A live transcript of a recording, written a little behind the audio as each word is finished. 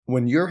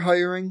When you're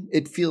hiring,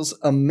 it feels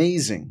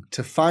amazing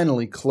to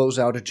finally close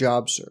out a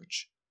job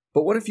search.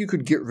 But what if you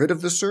could get rid of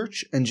the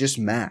search and just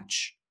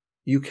match?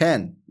 You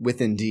can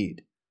with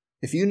Indeed.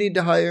 If you need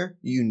to hire,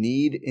 you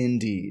need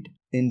Indeed.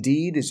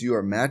 Indeed is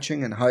your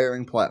matching and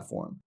hiring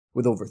platform.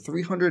 With over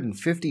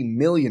 350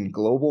 million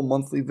global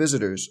monthly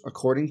visitors,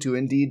 according to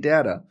Indeed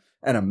data,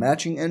 and a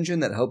matching engine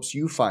that helps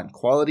you find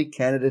quality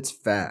candidates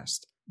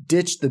fast.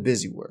 Ditch the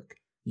busy work.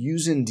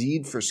 Use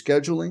Indeed for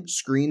scheduling,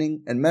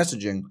 screening, and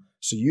messaging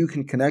so you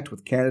can connect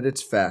with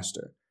candidates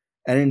faster.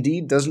 And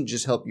Indeed doesn't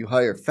just help you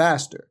hire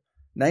faster.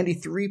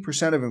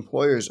 93% of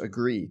employers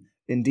agree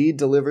Indeed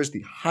delivers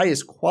the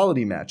highest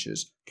quality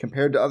matches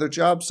compared to other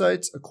job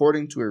sites,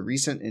 according to a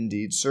recent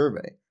Indeed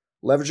survey.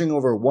 Leveraging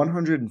over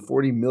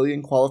 140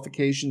 million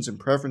qualifications and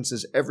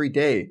preferences every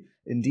day,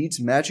 Indeed's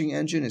matching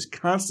engine is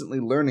constantly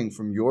learning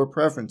from your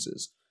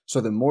preferences, so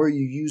the more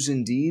you use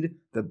Indeed,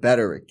 the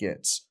better it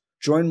gets.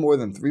 Join more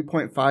than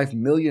 3.5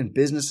 million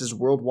businesses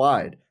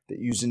worldwide that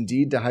use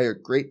Indeed to hire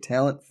great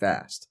talent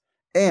fast.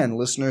 And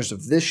listeners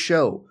of this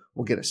show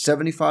will get a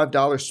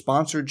 $75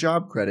 sponsored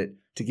job credit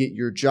to get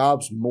your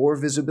jobs more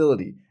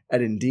visibility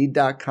at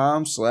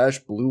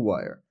Indeed.com/Blue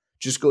Wire.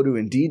 Just go to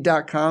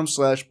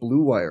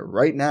Indeed.com/Blue Wire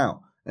right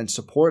now and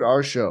support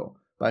our show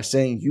by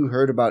saying you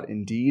heard about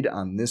Indeed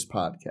on this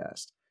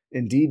podcast.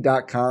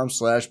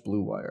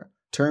 Indeed.com/Blue Wire.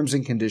 Terms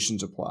and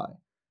conditions apply.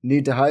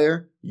 Need to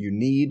hire? You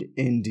need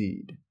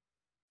Indeed.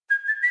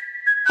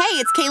 Hey,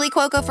 it's Kaylee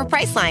Cuoco for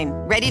Priceline.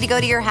 Ready to go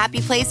to your happy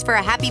place for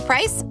a happy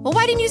price? Well,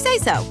 why didn't you say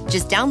so?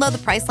 Just download the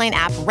Priceline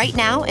app right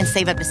now and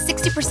save up to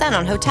 60%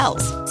 on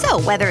hotels.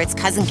 So whether it's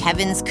Cousin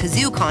Kevin's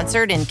Kazoo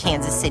Concert in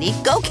Kansas City,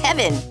 go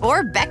Kevin,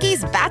 or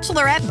Becky's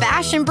Bachelorette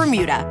Bash in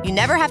Bermuda, you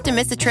never have to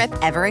miss a trip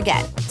ever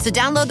again. So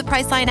download the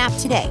Priceline app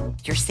today.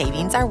 Your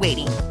savings are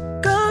waiting.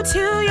 Go to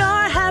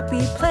your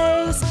happy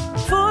place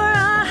for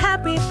a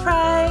happy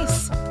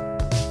price.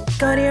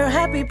 Go to your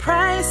happy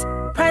price,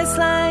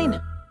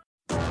 Priceline.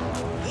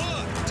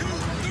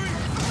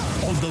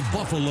 On the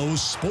Buffalo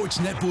Sports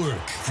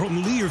Network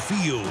from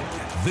Learfield,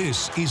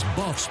 this is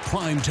Buffs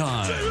Prime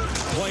Time.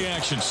 Play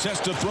action, sets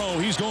to throw.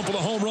 He's going for the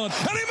home run,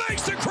 and he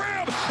makes the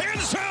grab.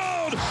 End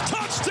zone,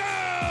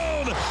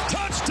 touchdown!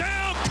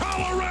 Touchdown,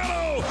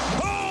 Colorado!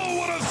 Oh,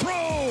 what a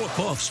throw!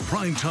 Buffs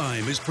Prime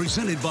Time is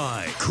presented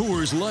by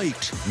Coors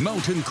Light,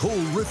 Mountain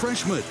Cold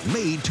Refreshment,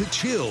 made to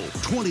chill.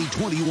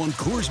 2021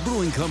 Coors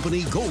Brewing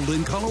Company,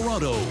 Golden,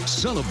 Colorado.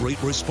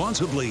 Celebrate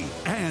responsibly.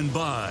 And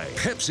by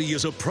Pepsi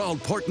is a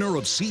proud partner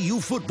of CU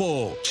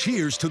football.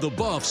 Cheers to the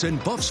Buffs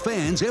and Buffs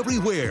fans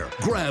everywhere.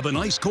 Grab an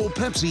ice-cold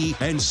Pepsi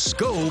and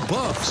Sko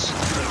Buffs.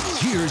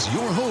 Here's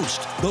your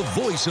host, the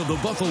voice of the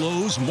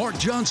Buffaloes, Mark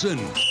Johnson.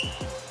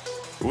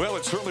 Well,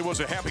 it certainly was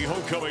a happy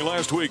homecoming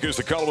last week as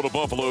the Colorado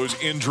Buffaloes,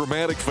 in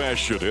dramatic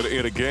fashion,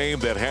 in a game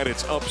that had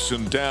its ups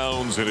and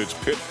downs and its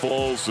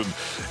pitfalls and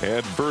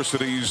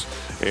adversities,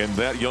 and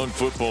that young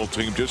football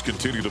team just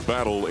continued to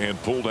battle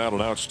and pulled out an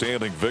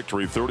outstanding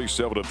victory,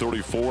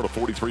 37-34, and a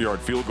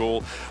 43-yard field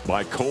goal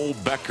by Cole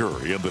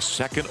Becker in the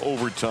second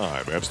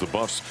overtime as the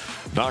Buffs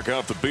knock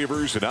out the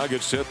Beavers and now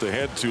get set to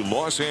head to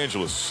Los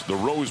Angeles, the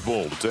Rose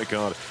Bowl, to take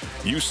on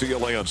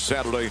UCLA on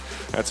Saturday.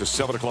 That's a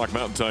 7 o'clock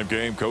Mountain Time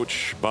game.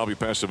 Coach Bobby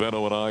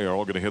Passavento and I are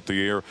all going to hit the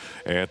air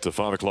at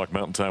 5 o'clock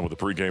Mountain Time with the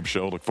pregame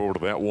show. Look forward to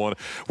that one.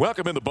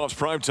 Welcome into Buffs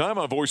Prime Time.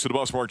 I'm voice of the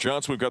Buffs, Mark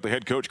Johnson. We've got the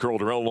head coach, Carl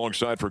Durrell,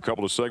 alongside for a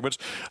couple of segments.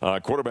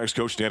 Quarterbacks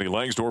coach Danny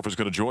Langsdorf is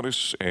going to join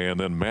us, and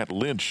then Matt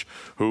Lynch,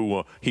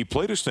 who he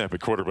played a snap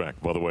at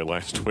quarterback, by the way,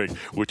 last week,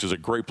 which is a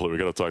great play. We've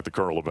got to talk to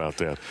Carl about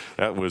that.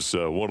 That was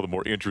one of the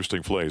more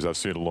interesting plays I've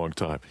seen in a long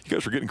time. You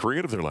guys were getting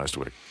creative there last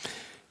week.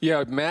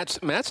 Yeah, Matt's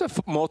a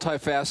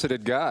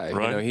multifaceted guy.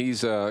 Right. You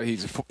know,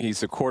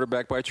 he's a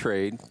quarterback by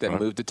trade that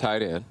moved to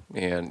tight end,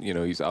 and you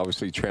know he's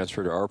obviously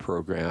transferred to our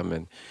program,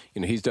 and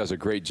you know he does a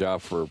great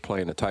job for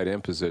playing the tight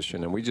end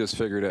position. And we just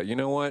figured out, you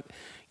know what,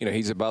 you know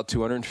he's about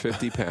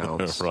 250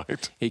 pounds.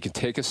 Right. He can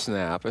take a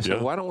snap. I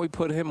said, why don't we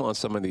put him on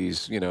some of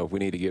these? You know, if we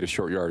need to get a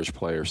short yardage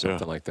play or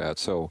something like that.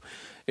 So.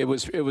 It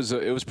was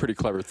pretty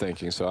clever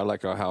thinking. So I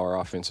like how our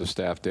offensive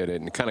staff did it,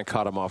 and it kind of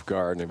caught him off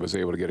guard, and it was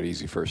able to get an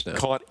easy first down.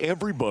 Caught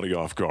everybody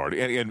off guard.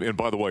 And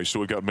by the way,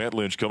 so we've got Matt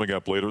Lynch coming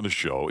up later in the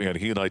show, and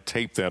he and I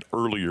taped that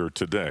earlier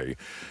today.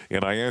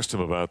 And I asked him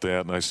about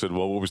that, and I said,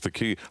 well, what was the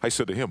key? I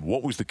said to him,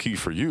 what was the key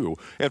for you?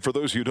 And for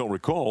those of you who don't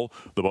recall,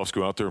 the Buffs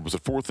go out there, was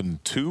it 4th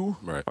and 2?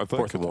 Right, I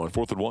think. 4th and 1.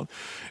 4th and 1.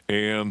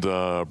 And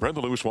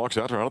Brendan Lewis walks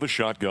out there out of the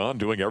shotgun,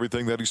 doing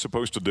everything that he's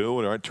supposed to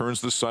do, and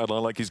turns the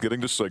sideline like he's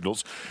getting the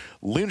signals.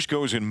 Lynch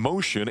goes in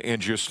motion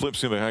and just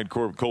slips in behind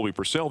Colby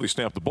Purcell. They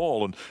snap the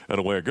ball, and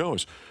away it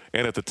goes.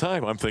 And at the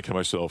time, I'm thinking to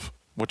myself,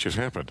 what just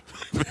happened?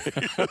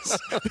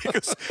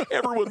 because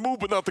everyone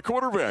moved but not the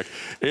quarterback.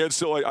 And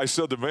so I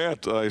said to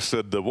Matt,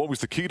 what was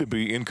the key to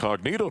be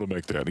incognito to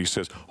make that? And he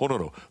says, oh,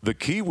 no. The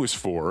key was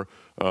for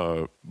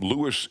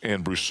Lewis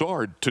and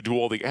Broussard to do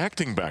all the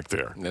acting back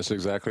there. That's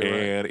exactly right.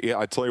 And yeah,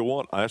 I tell you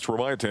what, that's where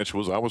my attention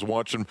was. I was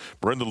watching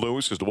Brendan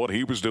Lewis as to what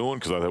he was doing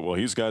because I thought, well,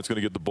 he's the guy that's going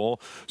to get the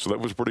ball. So that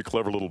was a pretty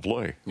clever little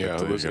play.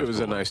 Yeah, it was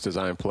a nice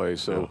design play.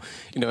 So,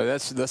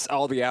 that's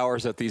all the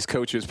hours that these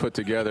coaches put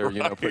together,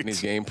 right. Putting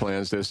these game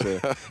plans. Just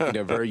a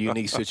very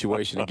unique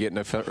situation and getting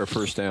a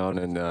first down.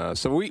 And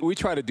so we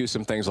try to do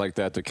some things like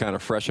that to kind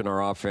of freshen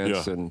our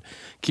offense and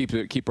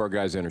keep our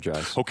guys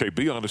energized. Okay,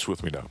 be honest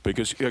with me now,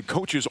 because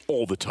coaches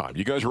all the time,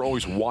 you guys are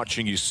always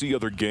watching, you see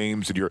other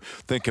games, and you're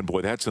thinking,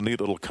 boy, that's a neat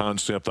little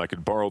concept, I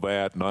could borrow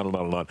that, and on and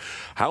on and on.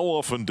 How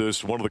often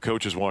does one of the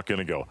coaches walk in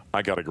and go,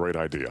 I got a great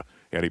idea,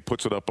 and he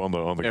puts it up on the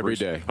every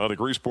day on the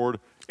grease board?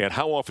 And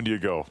how often do you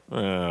go,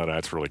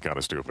 that's really kind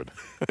of stupid?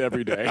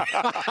 Every day.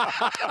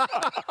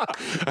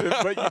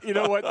 But you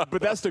know what?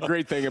 But that's the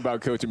great thing about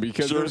coaching,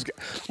 because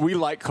we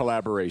like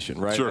collaboration,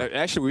 right? Sure.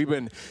 Actually, we've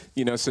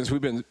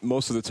been,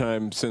 most of the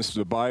time since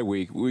the bye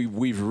week,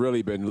 we've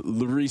really been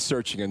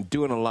researching and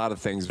doing a lot of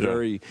things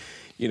very,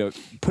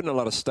 putting a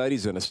lot of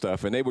studies into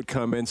stuff. And they would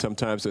come in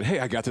sometimes and, hey,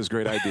 I got this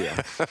great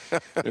idea.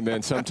 And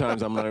then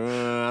sometimes I'm like,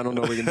 I don't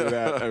know if we can do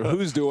that. Or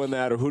who's doing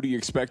that? Or who do you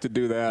expect to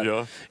do that?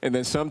 Yeah. And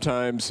then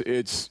sometimes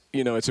it's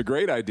a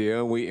great idea,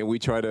 and we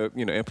try to,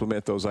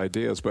 implement those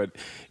ideas. But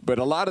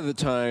a lot of the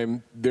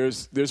time,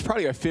 there's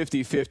probably a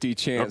 50-50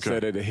 chance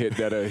that it'll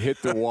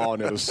hit the wall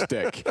and it'll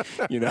stick,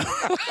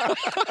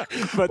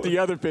 But the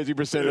other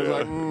 50% is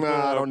like,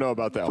 I don't know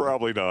about that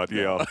Probably one. not,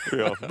 yeah.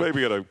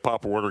 Maybe at a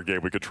Papa Warner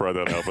game we could try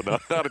that out, but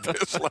not at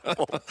this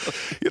level.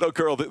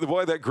 Carl,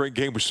 why that great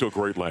game was so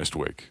great last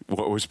week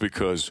was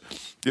because,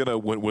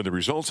 when the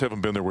results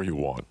haven't been there where you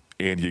want,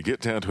 and you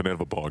get down to an end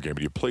of a ball game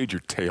and you played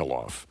your tail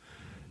off,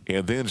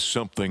 and then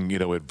something,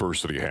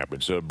 adversity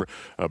happens.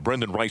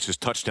 Brendan Rice's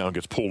touchdown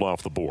gets pulled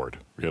off the board,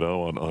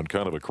 on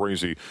kind of a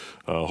crazy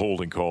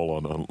holding call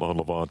on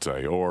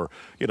Levante. Or,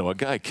 a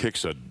guy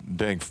kicks a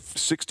dang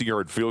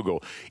 60-yard field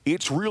goal.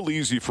 It's real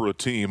easy for a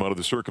team out of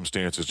the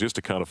circumstances just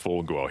to kind of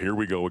fold and go, here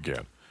we go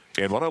again.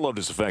 And what I loved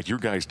is the fact your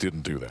guys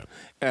didn't do that.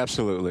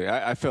 Absolutely.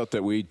 I felt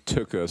that we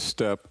took a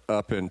step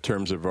up in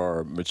terms of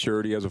our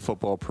maturity as a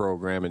football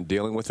program and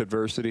dealing with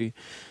adversity,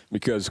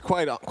 because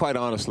quite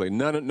honestly,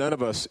 none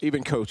of us,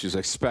 even coaches,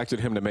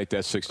 expected him to make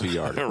that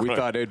 60-yarder. Right. We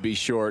thought it'd be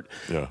short,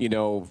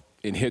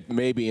 and hit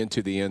maybe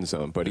into the end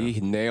zone. But he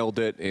nailed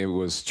it. It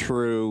was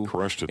true.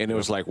 Crushed it. And it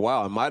was like,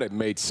 wow, I might have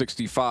made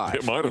 65.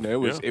 It might have.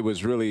 It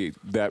was really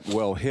that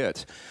well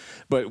hit.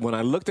 But when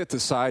I looked at the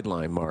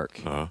sideline, Mark,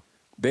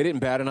 they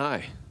didn't bat an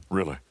eye.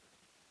 Really?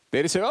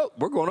 They just said,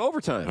 we're going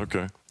overtime.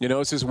 Okay.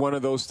 It's just one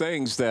of those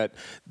things that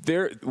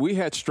we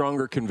had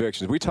stronger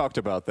convictions. We talked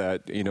about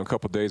that, a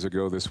couple of days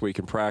ago this week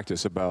in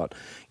practice about,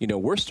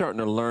 we're starting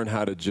to learn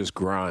how to just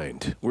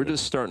grind. We're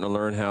just starting to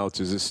learn how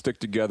to just stick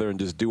together and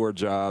just do our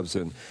jobs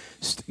and,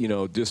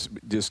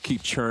 just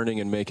keep churning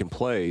and making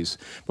plays.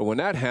 But when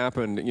that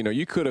happened,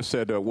 you could have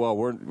said,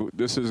 we're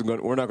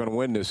not going to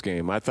win this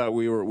game. I thought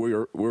we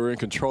were in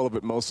control of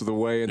it most of the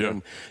way,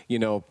 and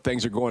then,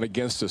 things are going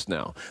against us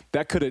now.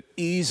 That could have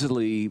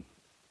easily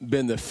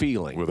been the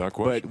feeling. Without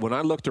question. But when I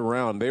looked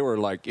around, they were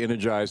like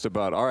energized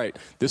about, all right,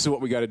 this is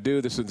what we got to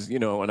do. This is,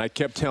 and I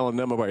kept telling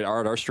them about, all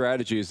right, our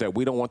strategy is that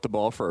we don't want the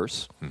ball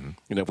first.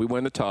 Mm-hmm. If we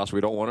win the toss,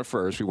 we don't want it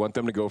first. We want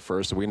them to go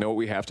first, so we know what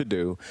we have to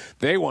do.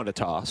 They want to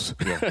toss.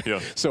 Yeah.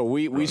 So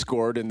we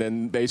scored, and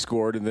then they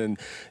scored, and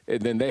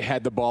then they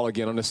had the ball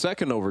again on the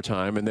second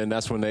overtime, and then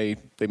that's when they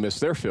missed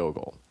their field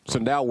goal. So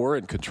now we're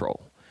in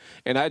control.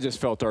 And I just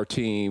felt our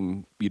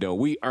team,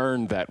 we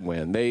earned that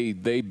win. They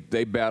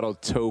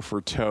battled toe for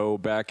toe,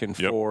 back and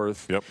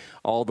forth,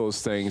 all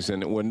those things.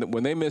 And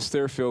when they missed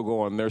their field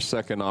goal on their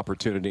second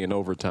opportunity in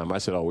overtime, I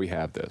said, we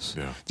have this.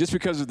 Yeah. Just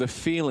because of the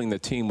feeling the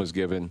team was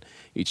giving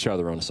each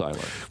other on the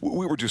sideline.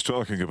 We were just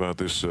talking about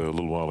this a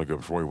little while ago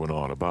before we went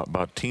on,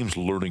 about teams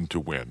learning to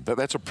win.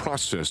 That's a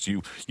process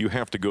you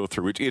have to go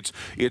through.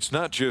 It's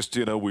not just,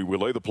 we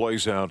lay the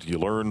plays out, you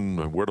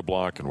learn where to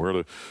block and where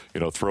to,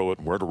 throw it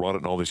and where to run it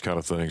and all these kind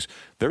of things.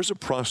 There's a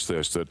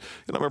process that,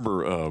 I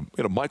remember,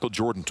 Michael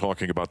Jordan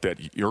talking about that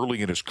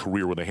early in his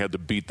career when they had to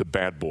beat the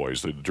bad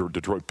boys, the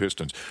Detroit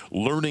Pistons,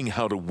 learning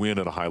how to win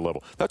at a high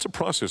level. That's a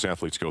process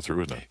athletes go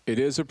through, isn't it? It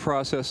is a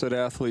process that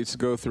athletes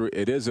go through.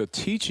 It is a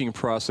teaching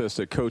process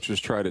that coaches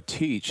try to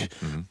teach,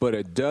 but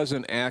it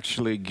doesn't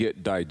actually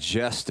get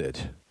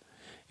digested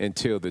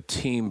until the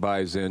team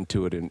buys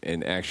into it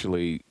and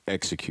actually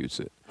executes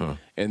it. Huh.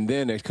 And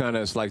then it kind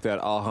of is like that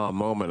aha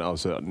moment. I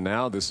was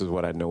now this is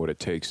what I know what it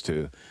takes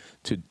to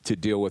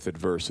deal with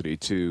adversity,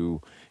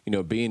 to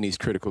be in these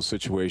critical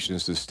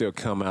situations, to still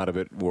come out of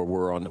it where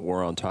we're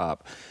on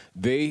top.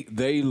 They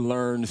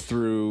learn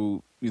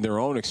through their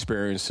own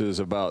experiences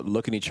about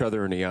looking each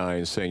other in the eye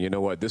and saying, you know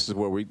what, this is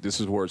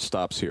where it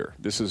stops here.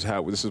 This is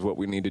what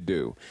we need to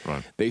do.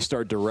 Right. They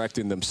start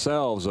directing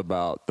themselves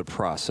about the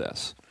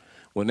process.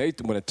 When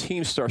a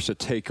team starts to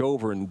take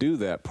over and do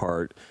that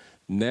part,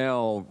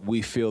 now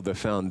we feel the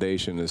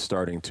foundation is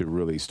starting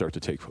to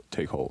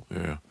take hold.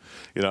 Yeah.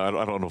 I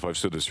don't know if I've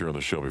said this here on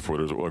the show before.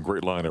 There's a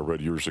great line I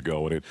read years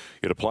ago, and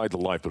it applied to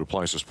life, but it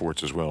applies to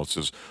sports as well. It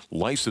says,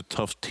 life's a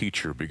tough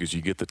teacher because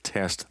you get the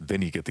test,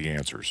 then you get the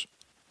answers.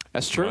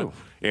 That's true.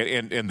 Right?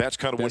 And that's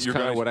kind of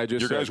what I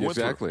just said. Went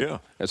exactly. through. Yeah.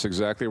 That's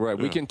exactly right.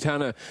 Yeah. We can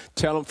kind of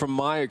tell them from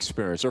my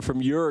experience or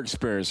from your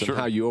experience and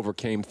how you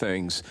overcame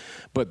things,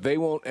 but they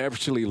won't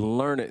actually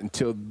learn it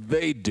until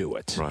they do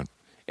it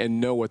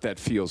and know what that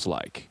feels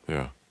like.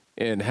 Yeah.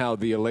 And how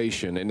the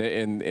elation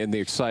and the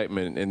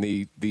excitement and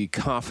the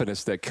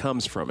confidence that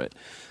comes from it.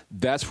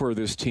 That's where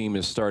this team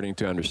is starting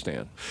to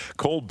understand.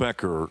 Cole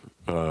Becker,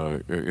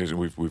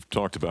 we've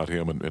talked about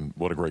him and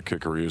what a great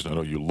kicker he is. And I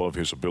know you love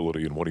his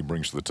ability and what he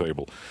brings to the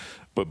table.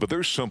 But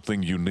there's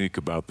something unique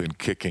about then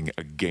kicking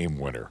a game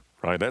winner.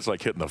 Right, that's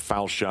like hitting a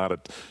foul shot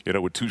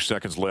at with 2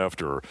 seconds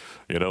left, or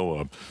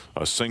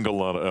a single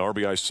on an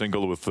RBI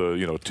single with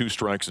 2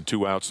 strikes and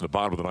 2 outs in the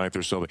bottom of the ninth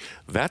or something.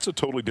 That's a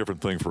totally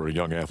different thing for a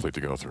young athlete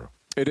to go through.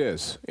 It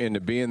is, and to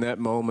be in that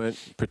moment,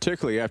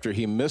 particularly after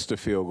he missed a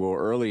field goal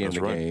early in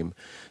the game.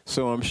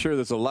 So I'm sure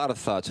there's a lot of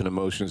thoughts and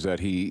emotions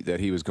that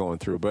he was going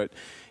through. But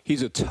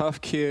he's a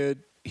tough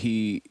kid.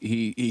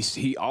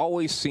 He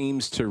always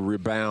seems to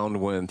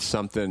rebound when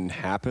something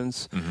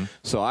happens. Mm-hmm.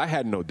 So I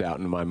had no doubt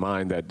in my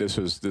mind that this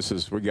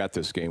is we got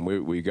this game.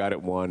 We got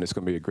it won. It's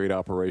going to be a great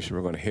operation.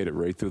 We're going to hit it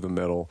right through the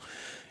middle.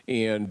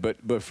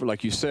 But for,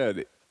 like you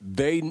said,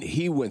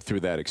 he went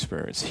through that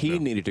experience. He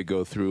needed to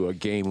go through a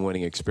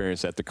game-winning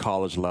experience at the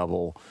college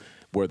level,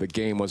 where the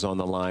game was on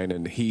the line,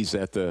 and he's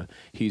at the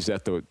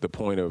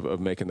point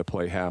of making the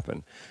play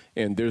happen.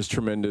 And there's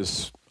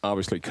tremendous,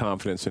 obviously,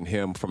 confidence in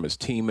him from his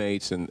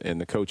teammates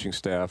and the coaching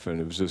staff,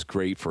 and it was just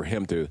great for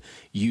him to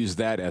use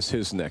that as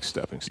his next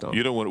stepping stone.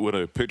 When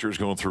a pitcher's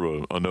going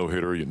through a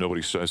no-hitter,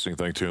 nobody says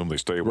anything to him, they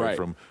stay away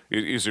from him.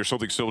 Is there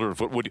something similar to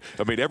football?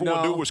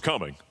 Everyone knew it was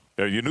coming.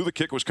 You knew the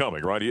kick was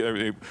coming,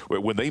 right?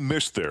 When they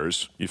missed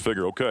theirs, you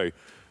figure, okay,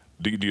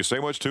 do you say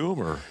much to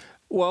them? Or?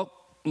 Well,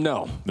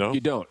 no, you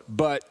don't.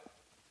 But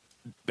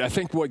I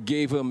think what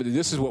gave him,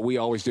 this is what we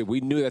always did. We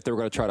knew that they were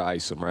going to try to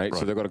ice him, right?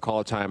 So they're going to call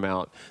a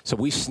timeout. So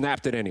we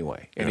snapped it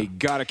anyway. And he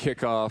got a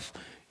kickoff,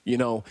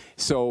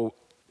 so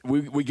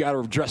we got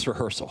a dress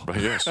rehearsal.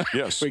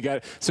 Yes.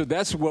 So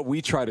that's what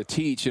we try to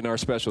teach in our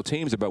special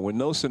teams about when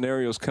those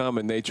scenarios come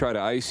and they try to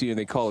ice you and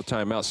they call a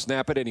timeout,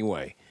 snap it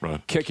anyway.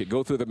 Right. Kick it.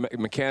 Go through the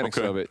mechanics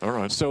of it. All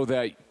right. So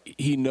that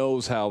he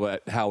knows how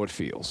it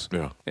feels.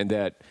 Yeah. And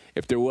that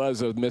if there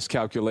was a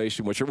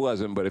miscalculation, which there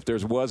wasn't, but if there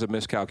was a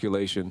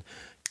miscalculation,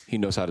 he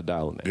knows how to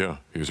dial in there. Yeah,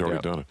 he's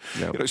already done it.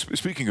 Yeah.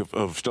 Speaking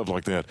of stuff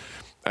like that,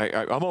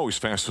 I'm always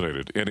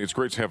fascinated, and it's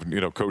great to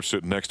have Coach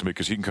sitting next to me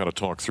because he can kind of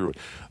talk through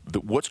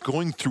it. What's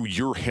going through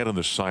your head on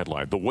the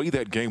sideline, the way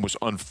that game was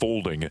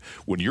unfolding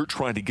when you're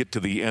trying to get to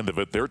the end of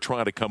it, they're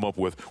trying to come up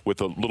with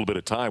a little bit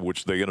of time,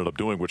 which they ended up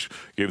doing, which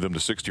gave them the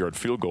 60-yard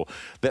field goal.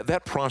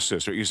 That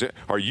process,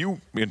 are you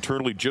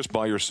internally just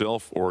by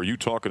yourself, or are you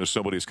talking to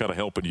somebody that's kind of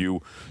helping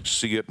you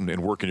see it and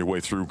working your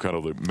way through kind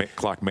of the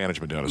clock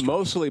management down?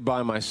 Mostly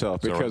by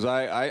myself because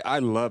I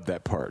love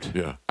that part.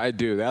 Yeah, I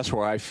do. That's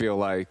where I feel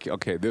like,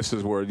 okay, this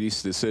is where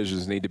these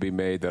decisions need to be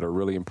made that are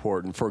really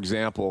important. For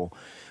example,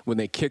 when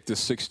they kicked the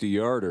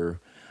 60-yarder,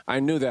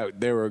 I knew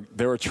that they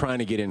were trying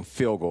to get in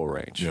field goal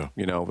range. Yeah.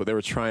 But they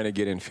were trying to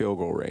get in field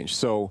goal range.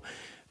 So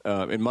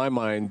in my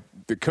mind,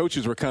 the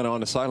coaches were kind of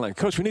on the sideline.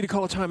 Coach, we need to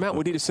call a timeout.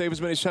 We need to save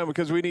as many time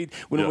because we need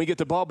when we get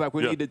the ball back.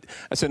 We need to.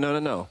 I said,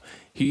 no.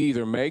 He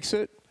either makes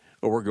it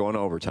or we're going to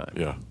overtime.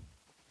 Yeah.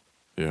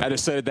 I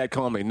just said that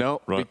calmly.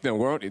 No, right.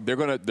 They're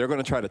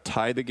gonna try to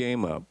tie the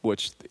game up,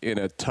 which in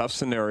a tough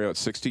scenario at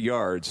 60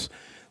 yards,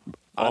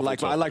 I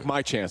like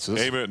my chances.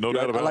 Amen. No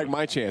doubt about it. I like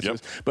my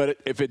chances. Yep. But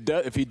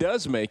if he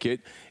does make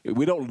it,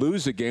 we don't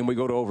lose the game. We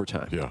go to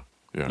overtime. Yeah.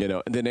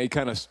 And then they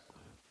kind of.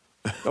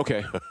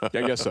 Okay,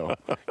 I guess so.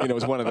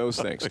 It's one of those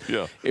things.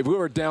 Yeah. If we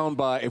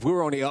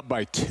were only up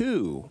by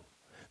 2,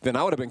 then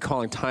I would have been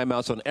calling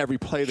timeouts on every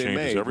play they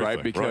made,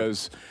 right?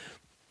 Because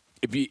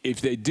if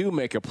they do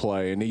make a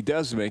play and he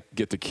does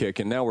get the kick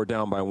and now we're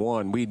down by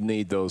 1, we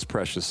need those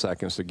precious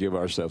seconds to give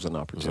ourselves an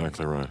opportunity.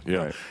 Exactly right.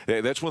 Yeah.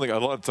 Right. That's one thing. A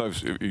lot of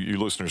times, you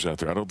listeners out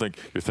there, I don't think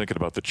you're thinking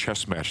about the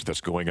chess match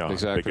that's going on.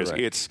 Exactly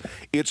because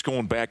it's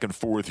going back and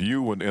forth.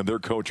 You and their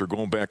coach are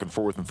going back and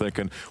forth and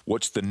thinking,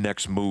 what's the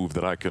next move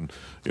that I can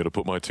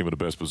put my team in the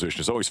best position?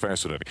 It's always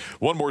fascinating.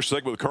 One more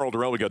segment with Carl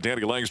Durrell. We got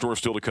Danny Langsdorff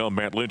still to come.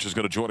 Matt Lynch is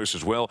going to join us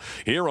as well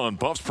here on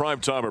Buffs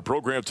Primetime. Our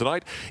program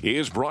tonight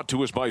is brought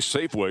to us by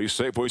Safeway.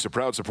 Safeway's a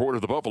proud supporter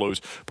of the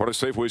Buffaloes. Part of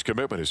Safeway's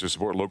commitment is to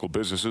support local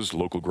businesses,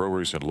 local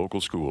growers, and local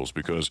schools,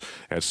 because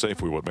at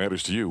Safeway, what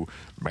matters to you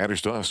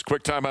matters to us.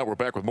 Quick timeout. We're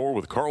back with more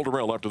with Carl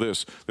Durrell after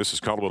this. This is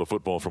Colorado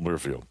Football from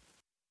Learfield.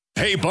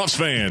 Hey, Buffs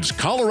fans,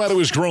 Colorado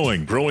is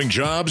growing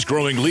jobs,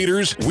 growing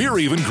leaders. We're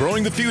even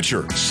growing the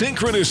future.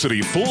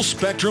 Synchronicity Full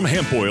Spectrum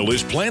Hemp Oil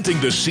is planting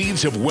the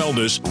seeds of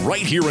wellness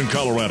right here in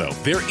Colorado.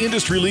 Their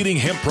industry-leading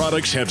hemp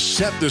products have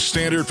set the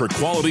standard for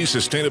quality,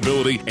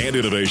 sustainability, and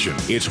innovation.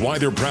 It's why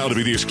they're proud to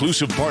be the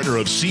exclusive partner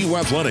of CU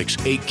Athletics,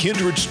 a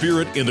kindred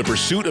spirit in the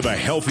pursuit of a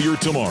healthier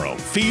tomorrow.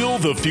 Feel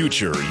the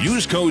future.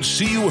 Use code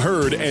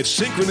CUHERD at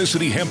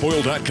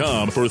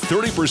synchronicityhempoil.com for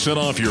 30%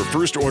 off your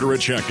first order at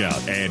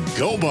checkout. And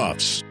go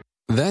Buffs!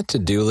 That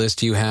to-do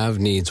list you have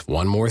needs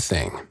one more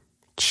thing.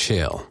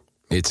 Chill.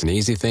 It's an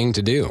easy thing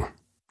to do.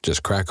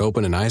 Just crack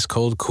open an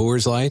ice-cold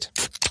Coors Light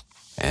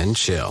and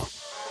chill.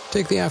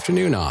 Take the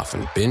afternoon off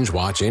and binge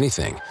watch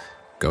anything.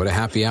 Go to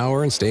happy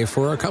hour and stay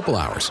for a couple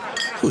hours.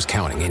 Who's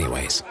counting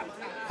anyways?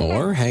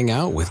 Or hang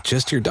out with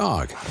just your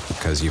dog,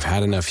 because you've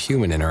had enough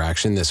human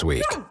interaction this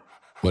week.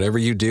 Whatever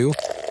you do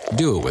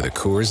it with a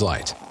Coors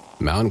Light.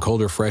 Mountain Cold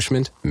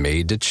Refreshment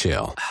made to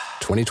chill.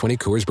 2020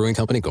 Coors Brewing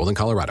Company, Golden,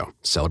 Colorado.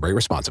 Celebrate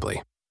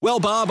responsibly. Well,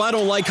 Bob, I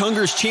don't like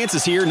Hunger's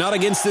chances here, not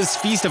against this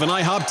feast of an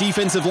IHOP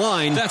defensive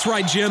line. That's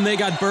right, Jim. They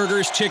got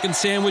burgers, chicken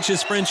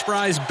sandwiches, french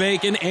fries,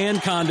 bacon, and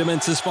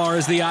condiments as far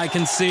as the eye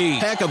can see.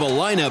 Heck of a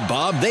lineup,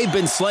 Bob. They've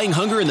been slaying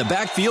Hunger in the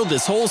backfield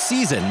this whole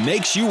season.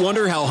 Makes you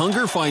wonder how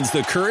Hunger finds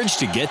the courage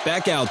to get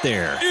back out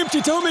there.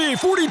 Empty tummy,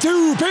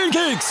 42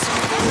 pancakes.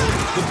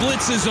 The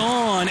blitz is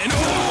on, and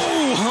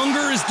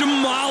Hunger is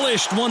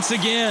demolished once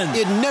again.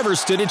 It never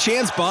stood a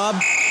chance, Bob.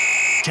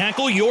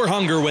 Tackle your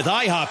hunger with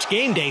IHOP's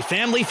Game Day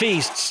Family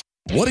Feasts.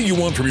 What do you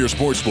want from your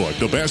sportsbook?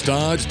 The best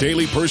odds,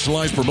 daily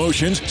personalized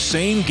promotions,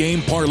 same game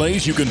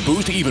parlays you can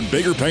boost even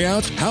bigger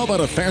payouts? How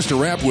about a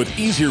faster app with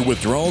easier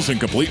withdrawals and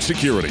complete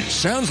security?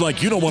 Sounds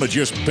like you don't want to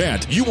just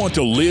bet. You want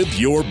to live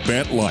your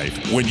bet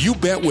life. When you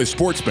bet with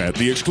SportsBet,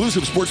 the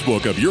exclusive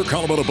sportsbook of your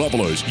Colorado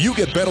Buffaloes, you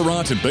get better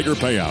odds and bigger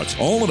payouts,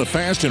 all in a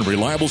fast and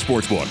reliable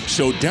sportsbook.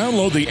 So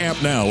download the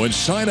app now and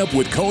sign up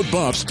with code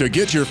BUFFS to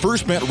get your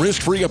first bet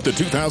risk-free up to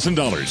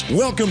 $2,000.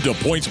 Welcome to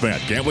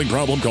PointsBet. Gambling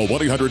problem? Call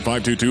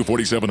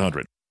 1-800-522-4700.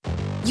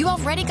 You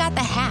already got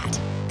the hat,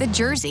 the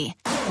jersey,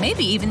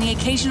 maybe even the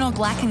occasional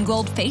black and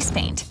gold face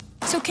paint.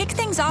 So kick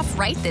things off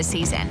right this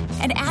season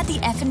and add the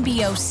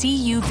FNBO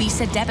CU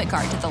Visa debit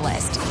card to the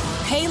list.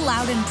 Pay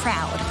loud and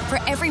proud for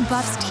every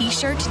Buffs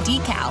t-shirt,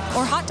 decal,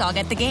 or hot dog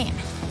at the game.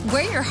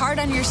 Wear your heart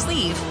on your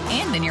sleeve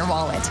and in your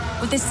wallet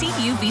with the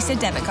CU Visa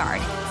debit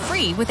card.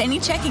 Free with any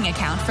checking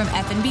account from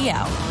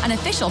FNBO, an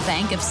official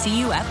bank of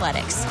CU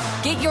Athletics.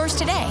 Get yours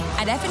today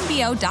at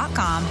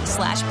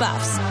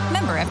fnbo.com/buffs.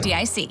 Member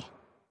FDIC.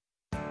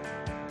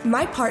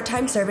 My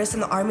part-time service in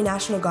the Army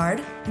National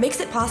Guard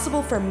makes it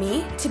possible for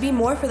me to be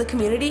more for the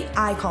community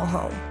I call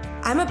home.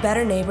 I'm a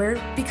better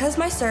neighbor because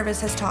my service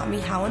has taught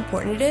me how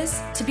important it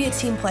is to be a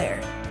team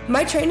player.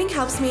 My training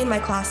helps me in my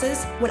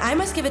classes when I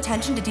must give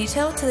attention to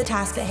detail to the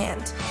task at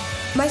hand.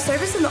 My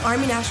service in the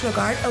Army National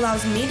Guard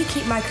allows me to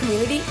keep my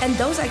community and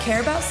those I care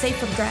about safe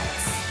from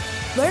threats.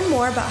 Learn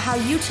more about how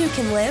you too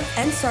can live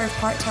and serve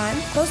part-time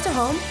close to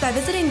home by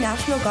visiting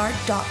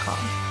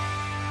nationalguard.com.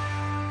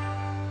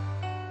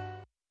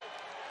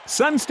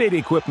 Sunstate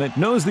Equipment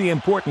knows the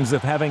importance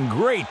of having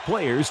great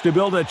players to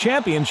build a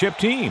championship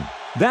team.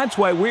 That's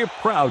why we're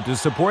proud to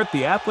support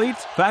the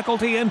athletes,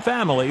 faculty, and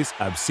families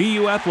of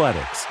CU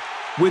Athletics.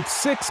 With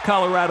 6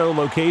 Colorado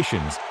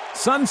locations,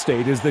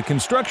 Sunstate is the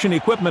construction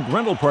equipment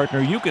rental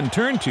partner you can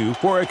turn to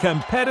for a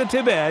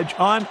competitive edge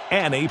on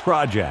any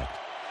project.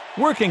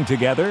 Working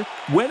together,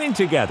 winning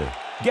together.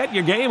 Get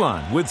your game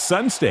on with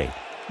Sunstate.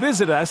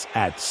 Visit us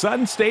at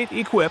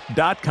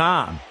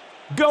sunstateequip.com.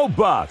 Go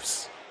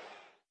Buffs!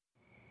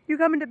 You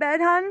coming to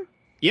bed, hon?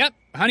 Yep,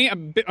 honey,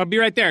 I'll be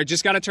right there.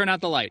 Just got to turn out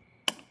the light.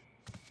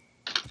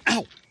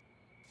 Ow!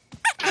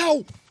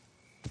 Ow!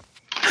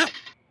 Ow!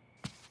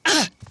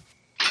 Ah!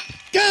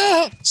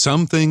 Ah!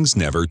 Some things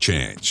never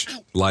change.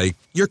 Like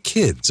your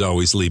kids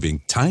always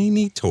leaving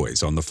tiny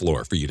toys on the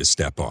floor for you to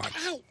step on.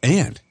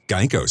 And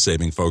Geico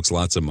saving folks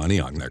lots of money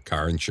on their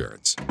car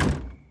insurance.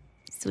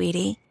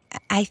 Sweetie,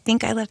 I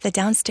think I left the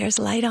downstairs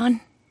light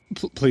on.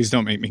 Please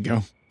don't make me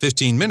go.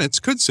 15 minutes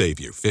could save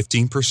you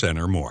 15%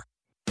 or more.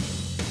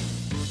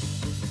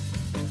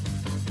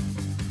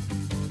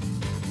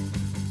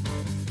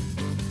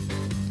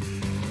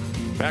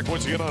 Back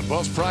once again on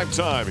Buffs Prime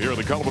Time here on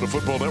the Colorado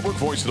Football Network.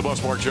 Voice of the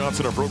Buffs, Mark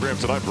Johnson. Our program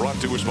tonight brought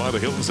to us by the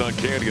Hilton's on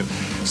Canyon.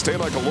 Stay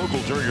like a local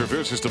during your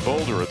visits to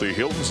Boulder at the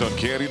Hilton's on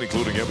Canyon,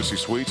 including Embassy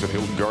Suites and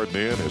Hilton Garden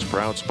Inn as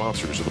proud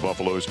sponsors of the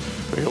Buffaloes.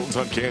 The Hilton's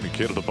on Canyon,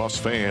 cater to Buffs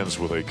fans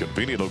with a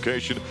convenient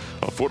location,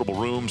 affordable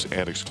rooms,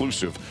 and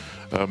exclusive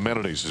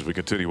amenities. As we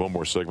continue one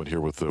more segment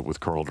here with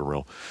Carl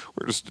Durrell.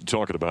 We're just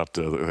talking about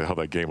how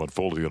that game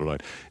unfolded the other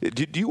night.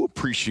 Did you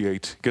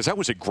appreciate, because that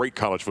was a great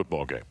college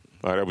football game.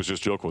 I was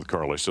just joking with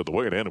Carl. I said the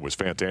way it ended was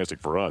fantastic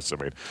for us. I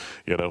mean,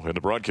 you know, in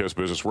the broadcast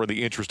business, we're in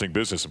the interesting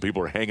business, and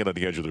people are hanging on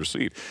the edge of their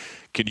seat.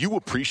 Can you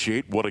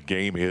appreciate what a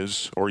game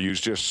is, or are you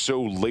just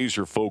so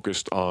laser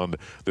focused on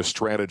the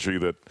strategy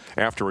that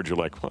afterwards you're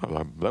like,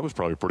 well, that was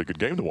probably a pretty good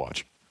game to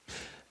watch?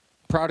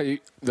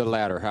 Probably the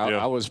latter.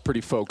 I was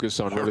pretty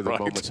focused on really the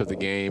moments of the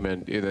game,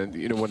 and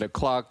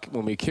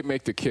when we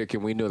make the kick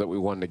and we knew that we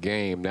won the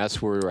game,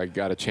 that's where I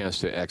got a chance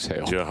to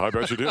exhale. Yeah, I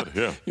bet you did.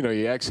 Yeah. You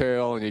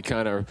exhale and you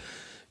kind of.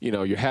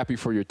 You're happy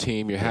for your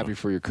team. You're happy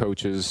for your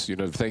coaches.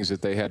 The things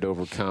that they had to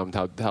overcome,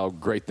 how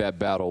great that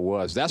battle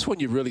was. That's when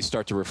you really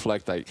start to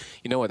reflect, like,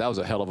 that was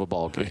a hell of a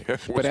ball game.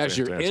 But as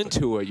you're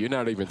into it, you're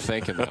not even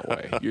thinking that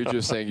way. You're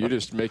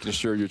just making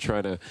sure you're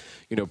trying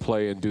to,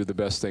 play and do the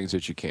best things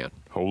that you can.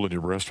 Holding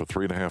your breath for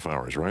 3.5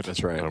 hours, right?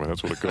 That's right. I mean,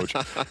 that's what a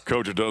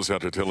coach does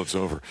have to till it's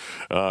over.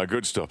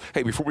 Good stuff.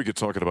 Hey, before we get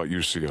talking about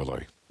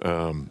UCLA,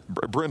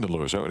 Brendan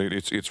Lewis,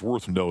 it's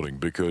worth noting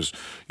because,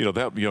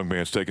 that young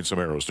man's taken some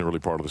arrows in the early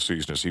part of the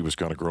season as he was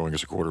kind of growing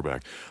as a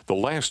quarterback. The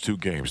last 2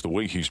 games, the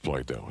way he's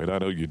played, though, and I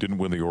know you didn't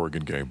win the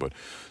Oregon game, but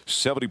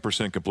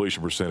 70%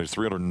 completion percentage,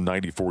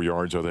 394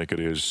 yards, I think it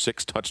is,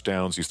 6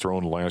 touchdowns he's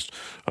thrown the last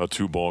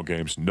 2 ball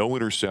games, no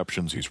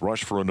interceptions. He's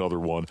rushed for another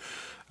one.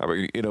 I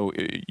mean,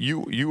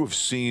 you have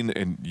seen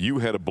and you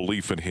had a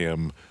belief in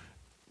him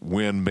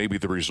when maybe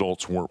the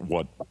results weren't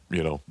what,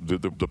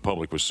 the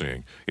public was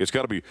seeing. It's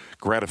got to be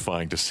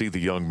gratifying to see the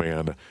young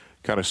man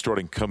kind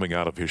of coming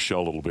out of his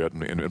shell a little bit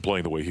and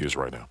playing the way he is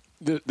right now.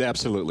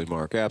 Absolutely,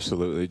 Mark.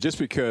 Absolutely. Just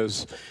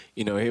because,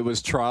 it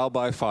was trial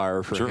by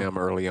fire for him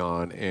early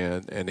on,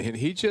 and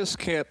he just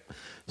kept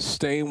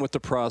staying with the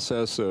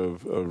process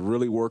of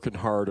really working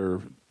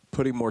harder,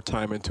 putting more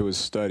time into his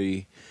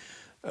study,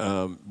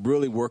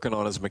 really working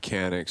on his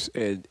mechanics.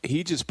 And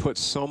he just put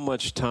so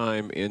much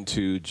time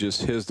into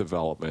just his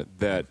development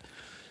that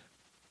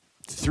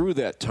through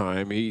that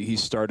time, he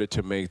started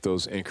to make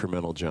those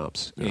incremental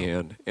jumps.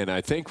 Yeah. And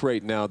I think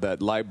right now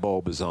that light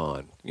bulb is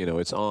on.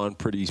 It's on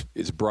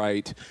it's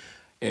bright.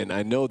 And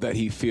I know that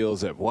he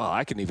feels that, wow,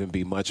 I can even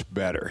be much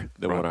better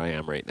than what I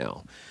am right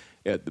now.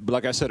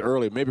 Like I said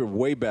earlier, maybe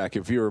way back,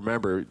 if you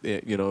remember,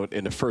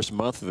 in the first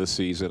month of the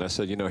season, I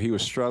said, he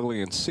was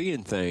struggling and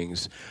seeing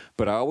things,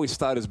 but I always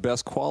thought his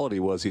best quality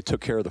was he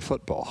took care of the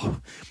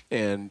football.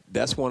 And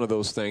that's one of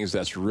those things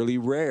that's really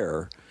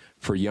rare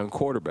for young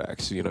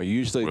quarterbacks.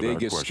 Usually they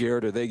get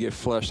scared or they get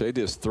flushed. They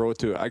just throw it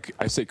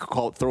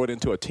throw it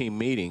into a team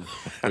meeting,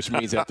 which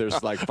means that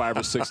there's like 5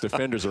 or 6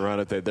 defenders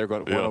around it that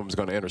one of them's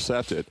going to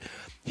intercept it.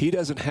 He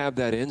doesn't have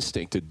that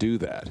instinct to do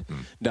that.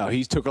 Now,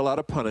 he took a lot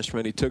of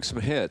punishment. He took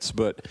some hits,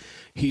 but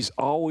he's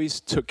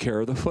always took care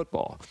of the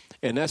football.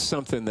 And that's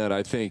something that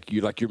I think,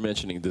 like you're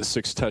mentioning, the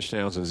 6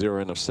 touchdowns and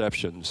 0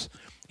 interceptions.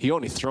 He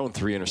only thrown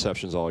 3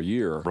 interceptions all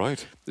year.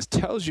 Right. This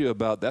tells you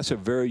that's a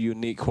very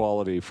unique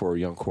quality for a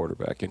young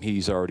quarterback, and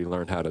he's already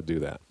learned how to do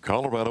that.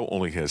 Colorado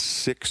only has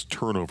 6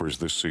 turnovers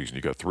this season.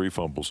 You got 3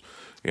 fumbles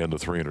and the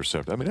 3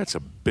 interceptions. I mean, that's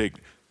a big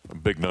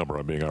number.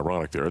 I'm being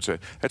ironic there.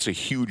 That's a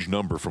huge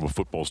number from a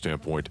football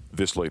standpoint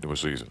this late in the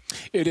season.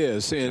 It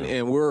is,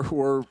 and we're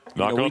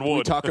knock on wood.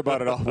 We talk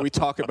about it all. We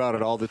talk about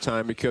it all the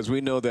time because we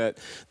know that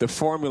the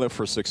formula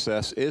for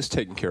success is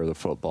taking care of the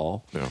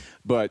football. Yeah.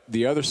 But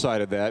the other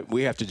side of that,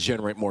 we have to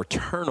generate more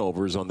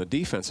turnovers on the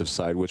defensive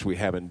side, which we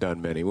haven't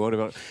done many.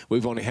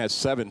 We've only had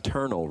 7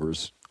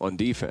 turnovers on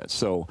defense.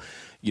 So,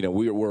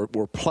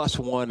 we're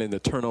 +1 in the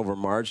turnover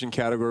margin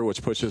category,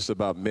 which puts us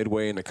about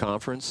midway in the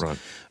conference. Right.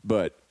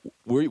 But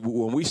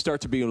when we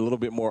start to be a little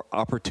bit more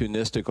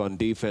opportunistic on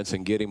defense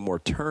and getting more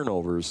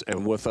turnovers,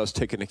 and with us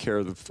taking care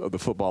of the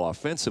football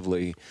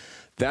offensively,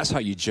 that's how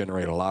you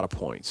generate a lot of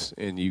points,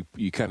 and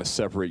you kind of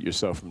separate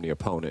yourself from the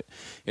opponent.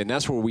 And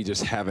that's where we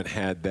just haven't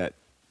had that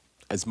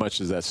as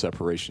much as that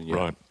separation yet.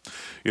 Right.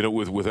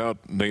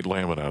 Without Nate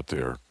Lamont out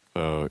there,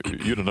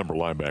 you had a number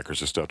of linebackers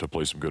and stuff to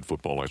play some good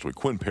football last week.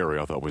 Quinn Perry,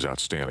 I thought, was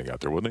outstanding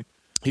out there, wasn't he?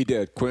 He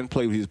did. Quinn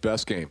played his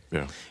best game.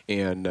 Yeah.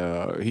 And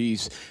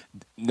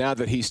now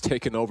that he's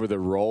taken over the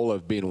role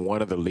of being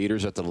one of the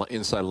leaders at the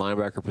inside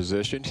linebacker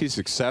position, he's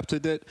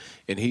accepted it,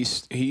 and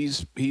he's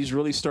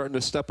really starting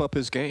to step up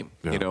his game.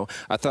 Yeah.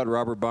 I thought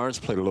Robert Barnes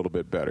played a little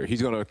bit better.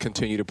 He's going to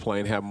continue to play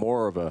and have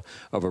more of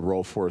a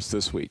role for us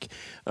this week.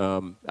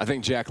 I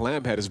think Jack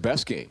Lamb had his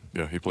best game.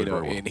 Yeah, he played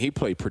very well. And he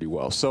played pretty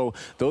well. So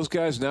those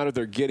guys, now that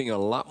they're getting a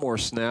lot more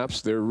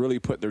snaps, they're really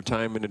putting their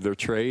time into their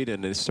trade,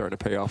 and it's starting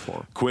to pay off for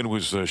them. Quinn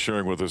was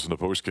sharing with us in the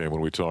postgame when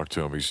we talked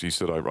to him. He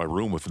said, I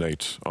room with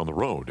Nate on the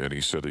road, and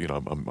he said,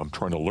 I'm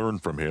trying to learn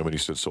from him. And he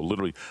said, so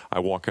literally, I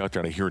walk out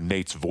there and I hear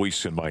Nate's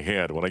voice in my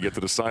head. When I get to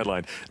the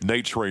sideline,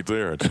 Nate's right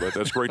there.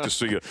 That's great to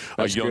see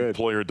a young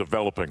player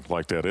developing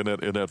like that.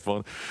 Isn't that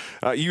fun?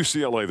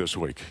 UCLA this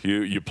week.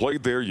 You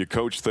played there. You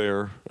coached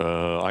there.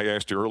 I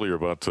asked you earlier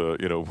about,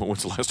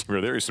 when's the last time you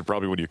were there? He said,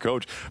 probably when you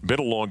coached. Been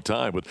a long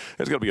time, but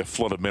there's got to be a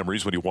flood of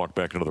memories when you walk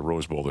back into the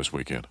Rose Bowl this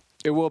weekend.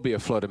 It will be a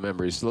flood of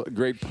memories.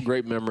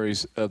 Great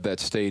memories of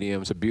that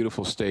stadium. It's a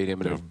beautiful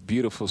stadium in a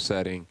beautiful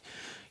setting.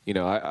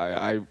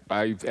 I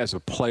as a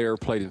player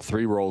played in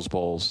 3 Rose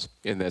Bowls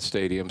in that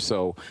stadium.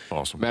 So,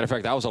 awesome. Matter of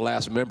fact, I was the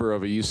last member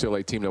of a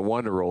UCLA team that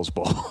won the Rose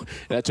Bowl.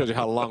 That tells you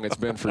how long it's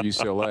been for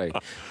UCLA.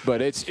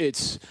 But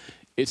it's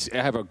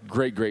I have a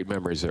great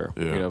memories there.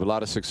 Yeah. You know, a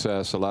lot of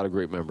success, a lot of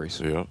great memories.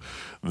 Yeah.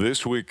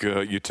 This week,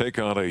 you take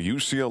on a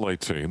UCLA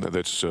team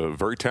that's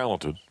very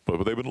talented,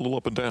 but they've been a little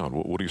up and down.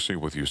 What do you see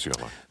with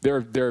UCLA?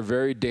 They're a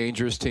very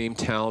dangerous team,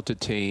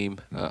 talented team.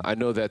 I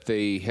know that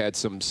they had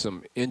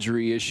some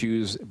injury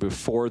issues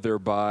before their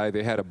bye.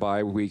 They had a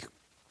bye week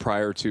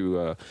prior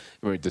to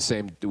the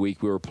same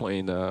week we were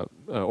playing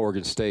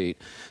Oregon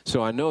State.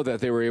 So I know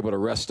that they were able to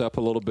rest up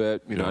a little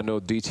bit. You know, I know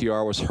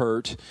DTR was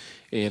hurt,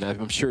 and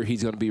I'm sure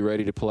he's going to be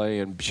ready to play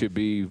and should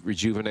be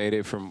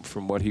rejuvenated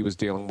from what he was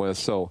dealing with.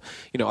 So,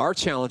 you know, our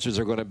challenges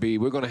are going to be,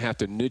 we're going to have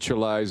to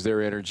neutralize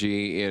their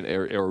energy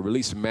or at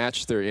least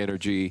match their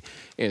energy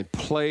and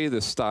play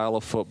the style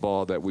of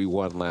football that we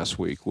won last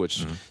week,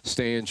 which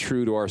staying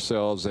true to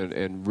ourselves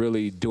and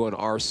really doing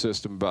our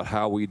system about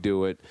how we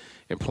do it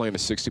and playing a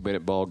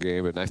 60-minute ball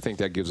game. And I think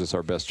that gives us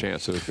our best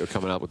chance of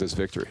coming out with this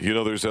victory. You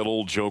know, there's that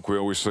old joke we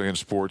always say in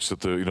sports that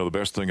the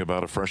best thing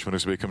about a freshman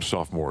is to become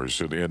sophomores,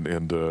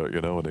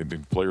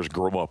 and players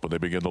grow up and they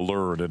begin to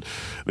learn. And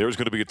there's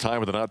going to be a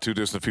time in the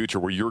not-too-distant future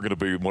where you're going to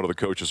be one of the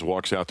coaches who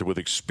walks out there with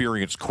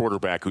experienced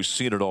quarterback who's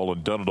seen it all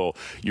and done it all.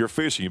 You're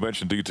facing, you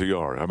mentioned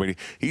DTR. I mean,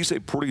 he's a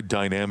pretty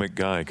dynamic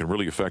guy and can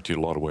really affect you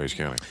in a lot of ways,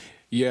 can't he?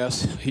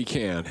 Yes, he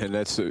can, and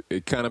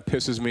it kind of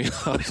pisses me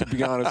off, to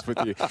be honest with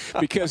you,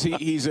 because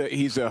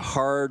he's a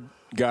hard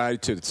guy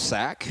to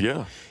sack.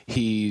 Yeah.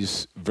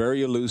 He's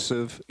very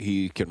elusive.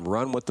 He can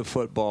run with the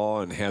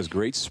football and has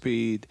great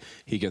speed.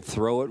 He can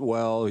throw it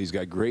well. He's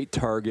got great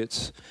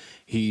targets.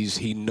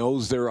 He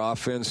knows their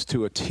offense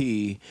to a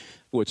T,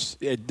 which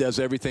it does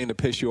everything to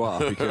piss you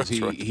off because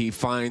he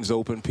finds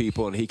open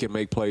people and he can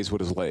make plays with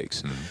his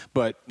legs.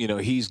 But, you know,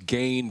 he's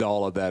gained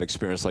all of that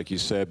experience, like you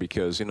said,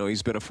 because, you know,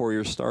 he's been a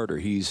 4-year starter.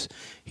 He's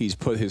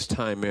put his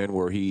time in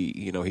where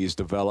he's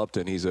developed,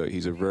 and he's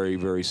a very,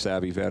 very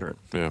savvy veteran.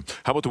 Yeah.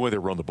 How about the way they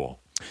run the ball?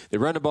 They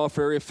run the ball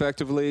very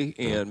effectively,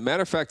 and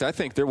matter of fact, I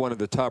think they're one of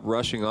the top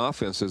rushing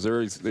offenses.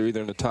 They're either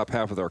in the top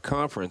half of our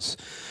conference,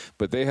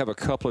 but they have a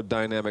couple of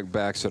dynamic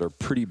backs that are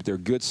they're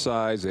good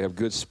size. They have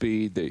good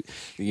speed. They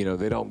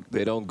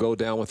don't go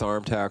down with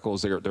arm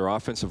tackles. Their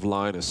offensive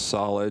line is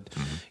solid.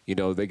 You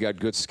know, they got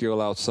good skill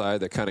outside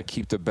that kind of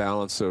keep the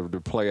balance of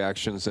the play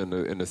actions and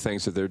the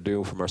things that they're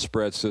doing from our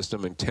spread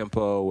system and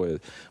tempo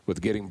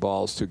with getting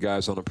balls to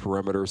guys on the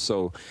perimeter.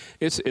 So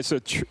it's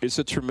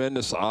a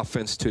tremendous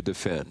offense to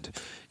defend.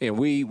 And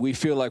we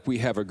feel like we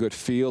have a good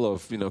feel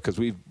of, you know, because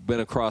we've been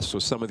across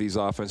with some of these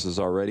offenses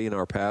already in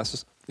our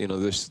past, you know,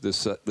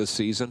 this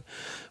season.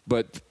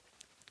 But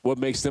what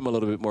makes them a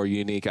little bit more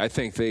unique, I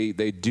think they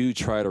do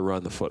try to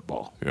run the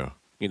football. Yeah.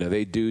 You know,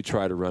 they do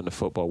try to run the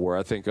football, where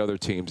I think other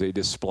teams, they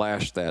just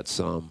splash that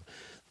some.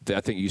 I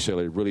think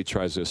UCLA really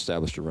tries to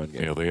establish a run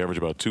game. Yeah, they average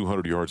about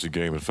 200 yards a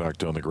game, in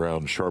fact, on the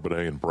ground.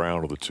 Charbonnet and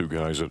Brown are the two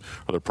guys that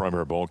are their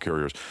primary ball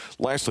carriers.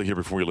 Lastly here,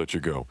 before we let you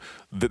go,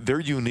 they're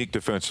unique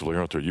defensively,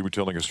 aren't they? You were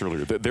telling us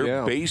earlier.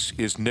 Their base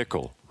is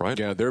nickel, right?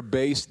 Yeah, their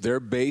base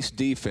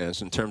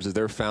defense, in terms of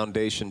their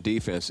foundation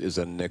defense, is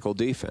a nickel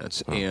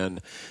defense. And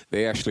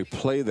they actually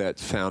play that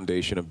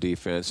foundation of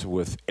defense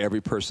with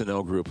every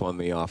personnel group on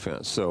the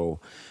offense. So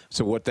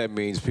what that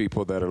means,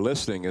 people that are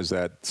listening, is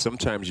that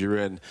sometimes you're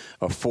in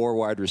a 4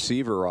 wide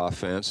receiver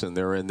offense and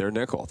they're in their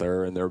nickel.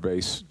 They're in their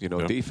base,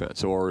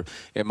 defense. Or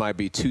it might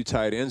be 2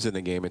 tight ends in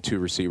the game and 2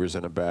 receivers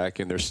in the back,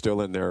 and they're still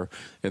in their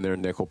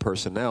nickel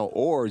personnel.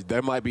 Or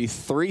there might be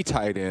 3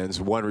 tight ends,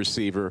 1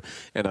 receiver,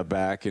 and a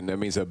back, and that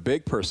means a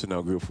big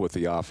personnel group with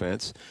the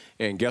offense.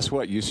 And guess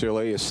what?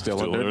 UCLA is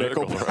still in their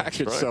nickel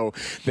package. Right. So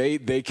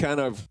they kind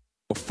of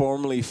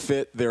formally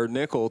fit their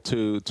nickel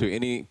to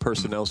any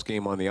personnel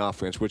scheme on the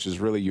offense, which is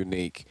really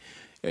unique.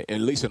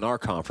 At least in our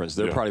conference,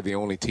 they're probably the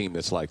only team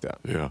that's like that.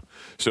 Yeah.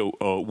 So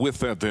with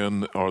that,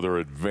 then, are there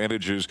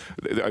advantages?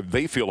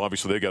 They feel,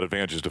 obviously, they got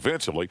advantages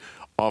defensively.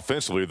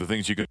 Offensively, the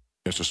things you can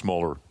against a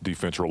smaller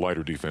defense or a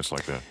lighter defense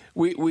like that.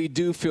 We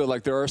do feel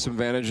like there are some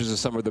advantages in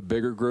some of the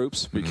bigger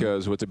groups,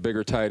 because with the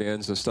bigger tight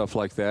ends and stuff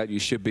like that, you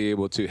should be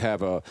able to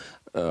have an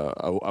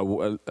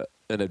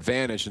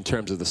advantage in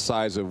terms of the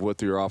size of what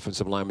your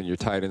offensive linemen, your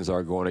tight ends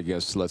are going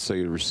against, let's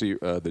say,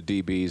 the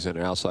DBs and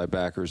outside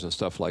backers and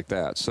stuff like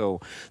that.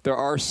 So there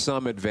are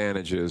some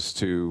advantages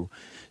to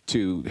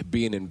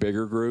being in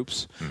bigger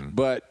groups.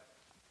 But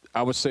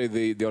I would say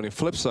the only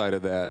flip side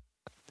of that,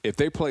 if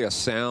they play a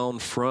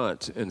sound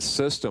front and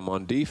system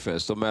on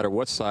defense, no matter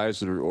what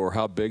size or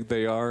how big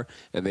they are,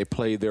 and they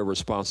play their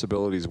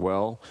responsibilities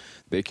well,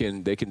 they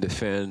can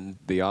defend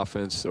the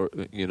offense or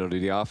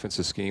the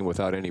offensive scheme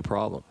without any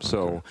problem. Okay.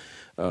 So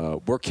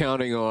we're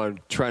counting on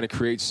trying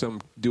to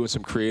doing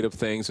some creative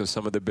things in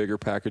some of the bigger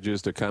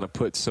packages to kind of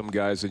put some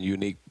guys in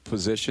unique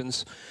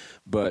positions.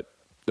 But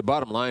the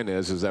bottom line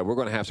is that we're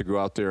going to have to go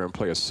out there and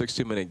play a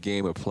 60-minute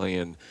game of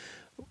playing,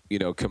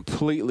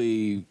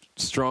 completely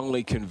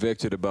strongly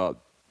convicted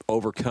about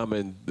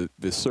overcoming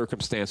the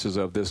circumstances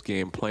of this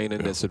game, playing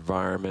in this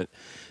environment,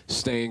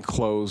 staying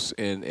close,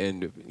 and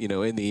in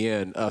the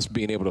end, us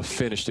being able to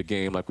finish the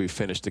game like we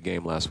finished the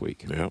game last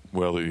week. Yeah,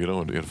 well,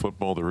 in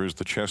football, there is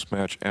the chess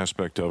match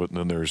aspect of it, and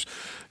then there's,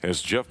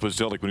 as Jeff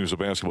Bzdelik, when he was a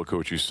basketball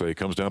coach, used to say, it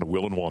comes down to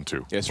will and want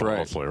to. That's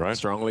right. Play, right?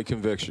 Strongly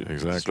conviction.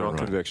 Exactly. Strong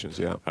convictions,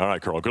 yeah. All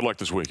right, Carl, good luck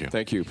this weekend.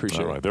 Thank you.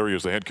 Appreciate it. All right, there he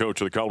is, the head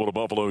coach of the Colorado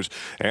Buffaloes,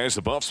 as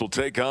the Buffs will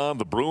take on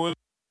the Bruins.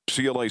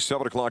 CLA,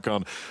 7 o'clock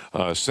on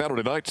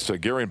Saturday night.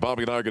 Gary and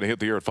Bobby and I are going to hit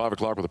the air at 5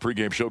 o'clock with a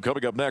pregame show.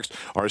 Coming up next,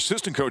 our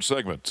assistant coach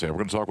segment. And we're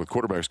going to talk with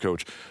quarterbacks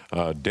coach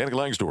Danny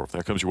Langsdorf.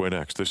 That comes your way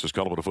next. This is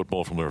Colorado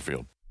Football from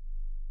Learfield.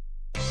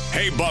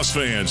 Hey, Buffs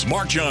fans,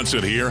 Mark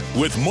Johnson here.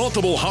 With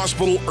multiple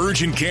hospital,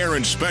 urgent care,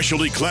 and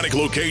specialty clinic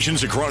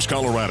locations across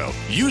Colorado,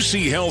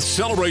 UC Health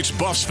celebrates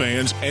Buffs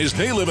fans as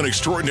they live an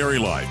extraordinary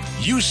life.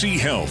 UC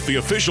Health, the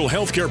official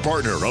healthcare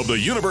partner of the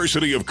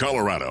University of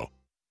Colorado.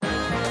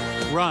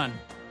 Run,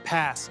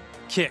 pass,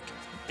 kick,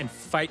 and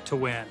fight to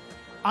win.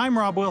 I'm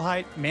Rob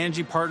Wilhite,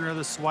 managing partner of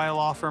the Swire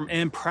Law Firm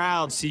and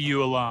proud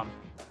CU alum.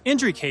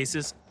 Injury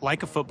cases,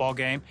 like a football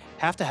game,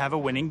 have to have a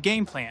winning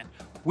game plan.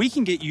 We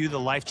can get you the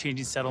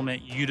life-changing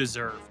settlement you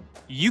deserve.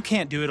 You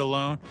can't do it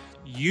alone.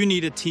 You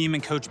need a team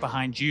and coach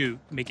behind you,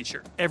 making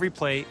sure every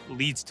play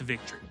leads to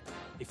victory.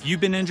 If you've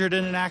been injured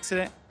in an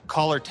accident,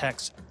 call or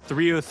text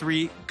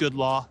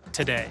 303-GOOD-LAW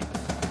today.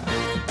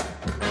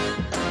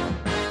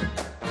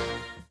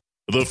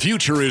 The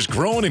future is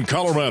growing in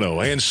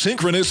Colorado, and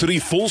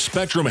Synchronicity Full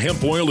Spectrum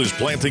Hemp Oil is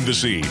planting the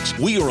seeds.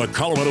 We are a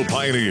Colorado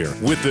pioneer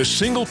with the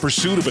single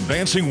pursuit of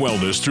advancing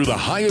wellness through the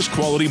highest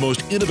quality,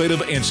 most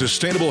innovative, and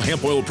sustainable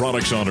hemp oil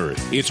products on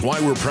earth. It's why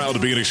we're proud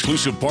to be an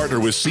exclusive partner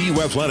with CU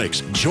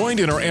Athletics, joined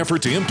in our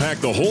effort to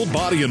impact the whole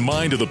body and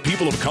mind of the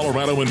people of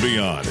Colorado and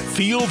beyond.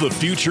 Feel the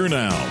future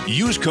now.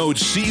 Use code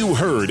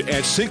CUHERD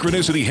at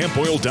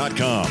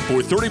synchronicityhempoil.com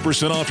for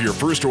 30% off your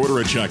first order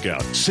at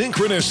checkout.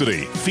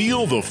 Synchronicity.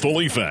 Feel the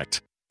full effect.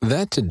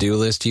 That to-do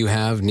list you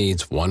have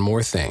needs one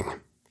more thing.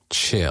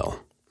 Chill.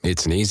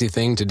 It's an easy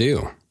thing to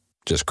do.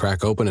 Just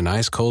crack open an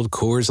ice-cold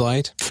Coors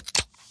Light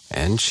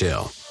and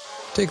chill.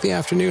 Take the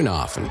afternoon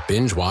off and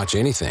binge watch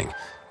anything.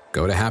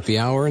 Go to happy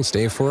hour and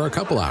stay for a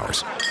couple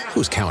hours.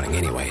 Who's counting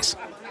anyways?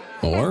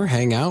 Or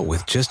hang out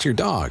with just your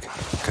dog,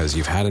 because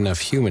you've had enough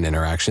human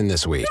interaction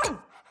this week.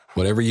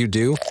 Whatever you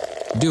do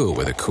it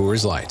with a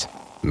Coors Light.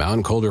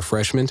 Mountain Cold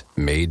Refreshment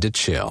made to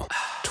chill.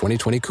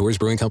 2020 Coors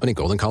Brewing Company,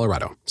 Golden,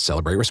 Colorado.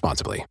 Celebrate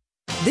responsibly.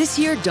 This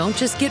year, don't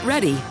just get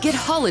ready. Get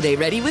holiday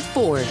ready with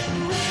Ford.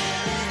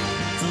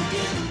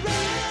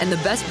 And the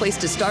best place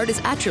to start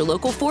is at your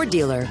local Ford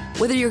dealer.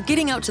 Whether you're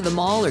getting out to the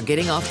mall or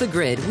getting off the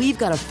grid, we've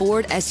got a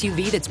Ford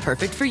SUV that's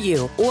perfect for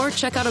you. Or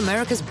check out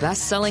America's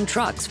best-selling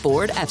trucks,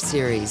 Ford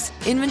F-Series.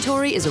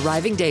 Inventory is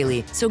arriving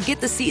daily, so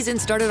get the season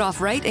started off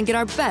right and get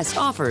our best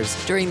offers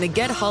during the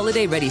Get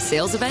Holiday Ready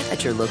sales event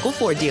at your local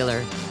Ford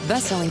dealer.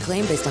 Best-selling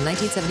claim based on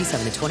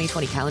 1977 to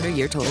 2020 calendar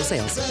year total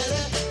sales.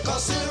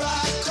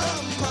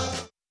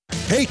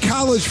 Hey,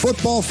 college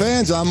football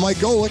fans, I'm Mike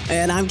Golick.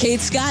 And I'm Kate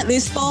Scott.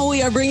 This fall,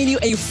 we are bringing you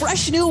a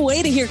fresh new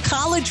way to hear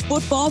college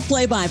football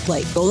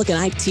play-by-play. Golick and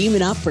I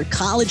teaming up for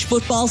college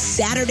football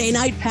Saturday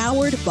night,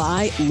 powered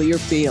by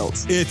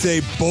Learfield. It's a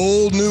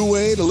bold new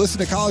way to listen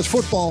to college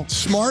football.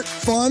 Smart,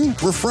 fun,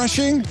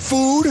 refreshing,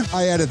 food.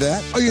 I added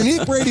that. A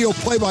unique radio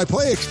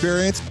play-by-play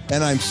experience,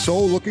 and I'm so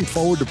looking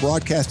forward to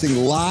broadcasting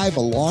live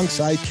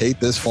alongside Kate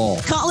this fall.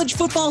 College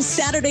football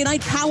Saturday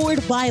night,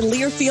 powered by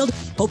Learfield.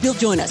 Hope you'll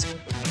join us.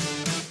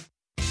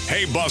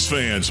 Hey, Buffs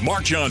fans,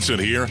 Mark Johnson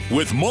here.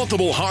 With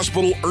multiple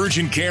hospital,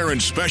 urgent care,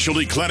 and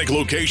specialty clinic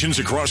locations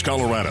across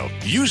Colorado,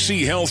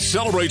 UC Health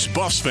celebrates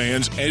Buffs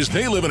fans as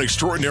they live an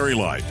extraordinary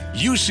life.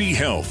 UC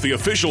Health, the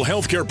official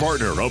healthcare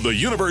partner of the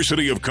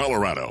University of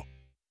Colorado.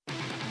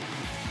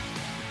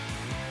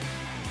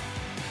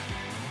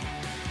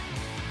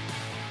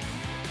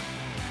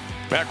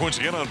 Back once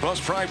again on Buffs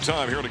Prime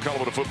Time here on the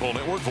Colorado Football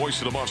Network. Voice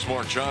of the Buffs,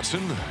 Mark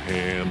Johnson.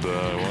 And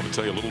I want to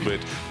tell you a little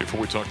bit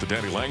before we talk to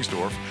Danny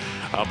Langsdorf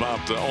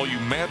about all you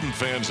Madden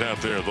fans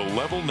out there. The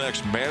Level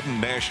Next Madden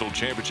National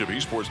Championship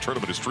Esports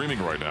Tournament is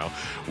streaming right now.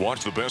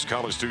 Watch the best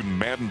college student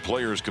Madden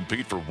players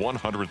compete for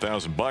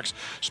 $100,000.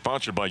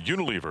 Sponsored by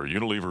Unilever.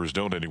 Unilever is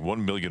donating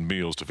 1 million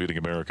meals to Feeding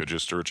America.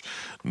 Just search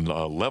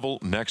Level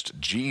Next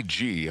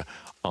GG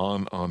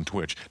on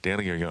Twitch.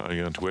 Danny, are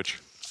you on Twitch?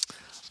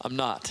 I'm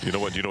not. You know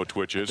what? Do you know what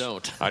Twitch is? I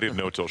don't. I didn't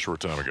know until a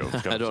short time ago.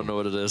 I don't know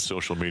what it is.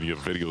 Social media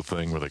video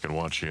thing where they can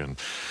watch you, and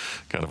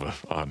kind of an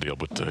odd deal.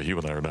 But you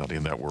and I are not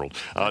in that world.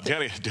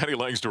 Danny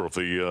Langsdorf,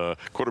 the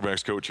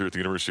quarterbacks coach here at the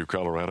University of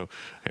Colorado,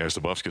 as the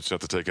Buffs get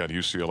set to take on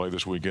UCLA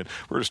this weekend.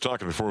 We were just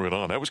talking before we went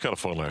on. That was kind of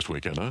fun last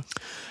weekend, huh?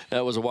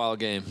 That was a wild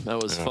game.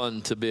 That was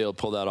fun to be able to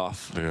pull that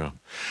off. Yeah.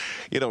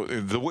 You know,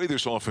 the way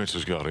this offense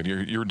has gone, and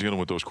you're dealing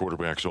with those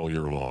quarterbacks all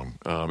year long,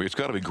 it's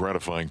got to be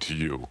gratifying to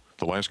you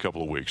the last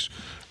couple of weeks.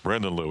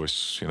 Brendan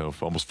Lewis,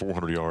 almost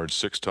 400 yards,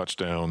 6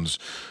 touchdowns,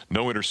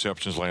 no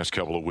interceptions last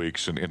couple of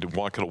weeks, and to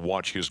kind of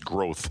watch his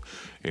growth,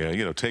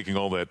 taking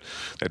all that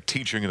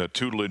teaching and that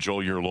tutelage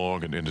all year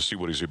long, and to see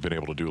what he's been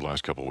able to do the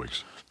last couple of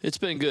weeks. It's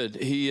been good.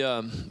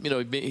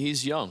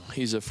 He's young.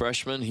 He's a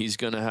freshman. He's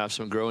going to have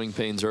some growing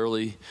pains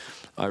early.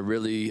 I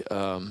really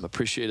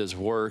appreciate his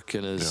work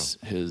and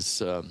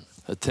his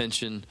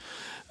attention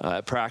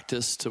at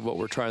practice to what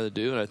we're trying to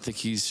do, and I think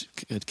he's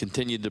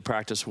continued to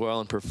practice well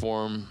and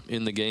perform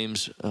in the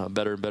games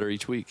better and better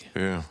each week.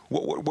 Yeah.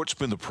 What's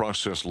been the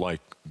process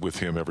like with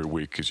him every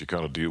week as you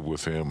kind of deal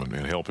with him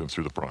and help him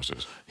through the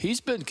process?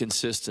 He's been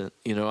consistent.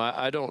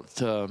 I don't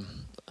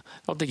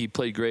think he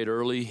played great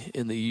early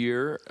in the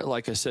year.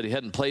 Like I said, he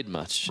hadn't played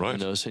much. Right.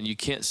 And you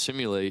can't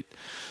simulate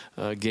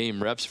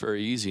game reps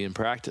very easy in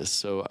practice.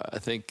 So I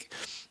think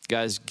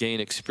guys gain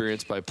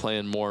experience by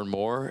playing more and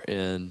more,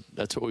 and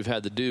that's what we've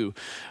had to do.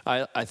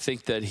 I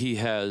think that he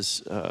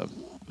has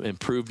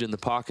improved in the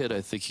pocket. I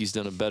think he's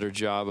done a better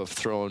job of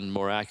throwing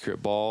more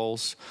accurate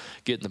balls,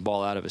 getting the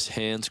ball out of his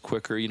hands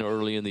quicker.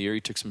 Early in the year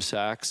he took some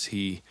sacks.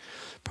 He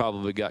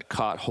probably got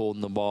caught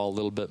holding the ball a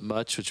little bit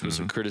much, which was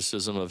a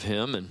criticism of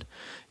him,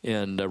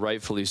 and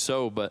rightfully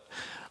so. But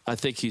I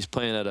think he's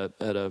playing at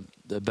a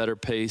better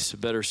pace, a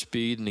better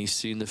speed, and he's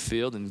seeing the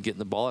field and getting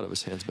the ball out of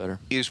his hands better.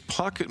 Is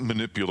pocket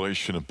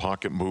manipulation and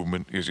pocket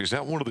movement, is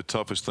that one of the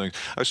toughest things?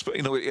 I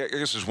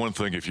guess it's one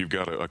thing if you've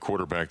got a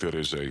quarterback that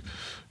is a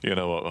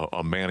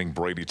Manning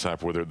Brady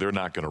type where they're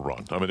not going to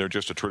run. I mean, they're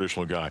just a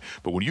traditional guy.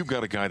 But when you've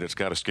got a guy that's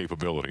got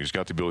escapability, he's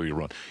got the ability to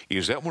run,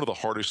 is that one of the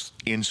hardest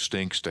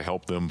instincts to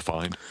help them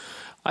find?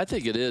 I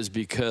think it is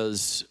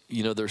because,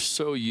 they're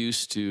so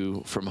used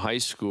to, from high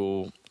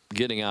school,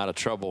 getting out of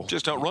trouble.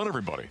 Just outrun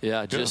everybody.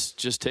 Yeah,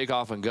 just take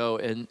off and go.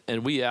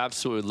 And we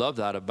absolutely love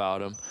that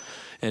about him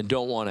and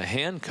don't want to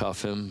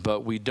handcuff him,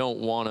 but we don't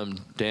want him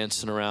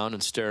dancing around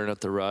and staring at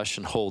the rush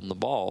and holding the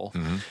ball.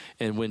 Mm-hmm.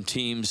 And when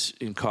teams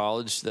in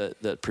college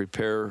that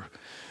prepare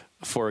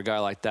for a guy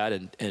like that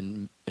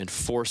and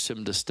force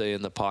him to stay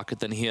in the pocket,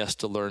 then he has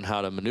to learn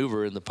how to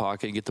maneuver in the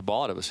pocket and get the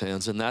ball out of his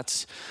hands. And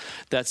that's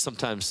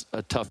sometimes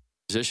a tough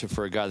position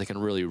for a guy that can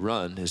really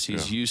run, is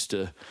he's used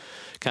to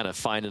kind of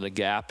finding a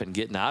gap and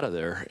getting out of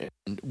there.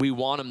 And we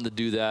want him to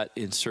do that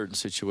in certain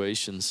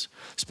situations,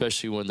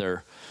 especially when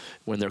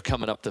they're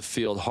coming up the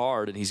field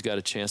hard and he's got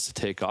a chance to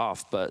take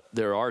off. But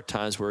there are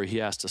times where he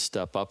has to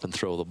step up and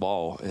throw the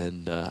ball,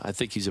 and I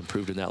think he's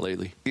improved in that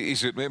lately.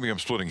 Is it, maybe I'm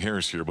splitting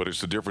hairs here, but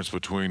it's the difference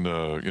between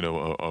a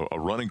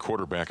running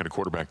quarterback and a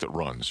quarterback that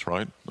runs,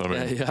 right? I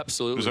mean, yeah,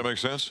 absolutely. Does that make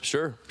sense?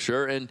 Sure.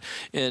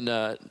 And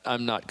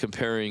I'm not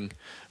comparing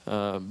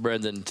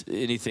Brendan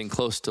anything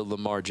close to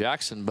Lamar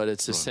Jackson, but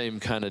it's the same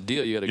kind of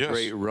deal. You got a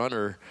great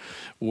runner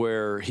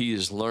where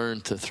he's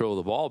learned to throw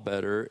the ball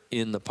better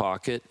in the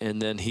pocket,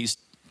 and then he's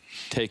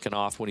taken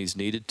off when he's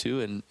needed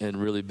to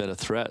and really been a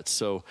threat.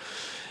 So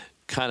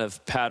kind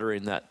of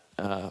patterning that,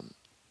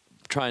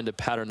 trying to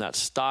pattern that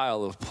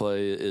style of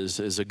play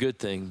is a good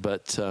thing,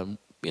 but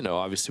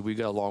obviously we've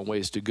got a long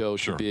ways to go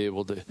to be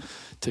able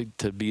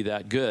to be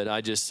that good.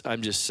 I'm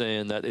just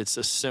saying that it's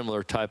a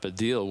similar type of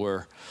deal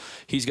where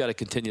he's got to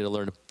continue to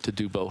learn to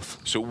do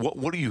both. So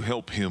what do you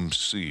help him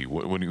see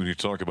when you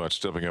talk about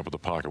stepping up in the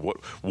pocket?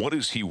 What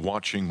is he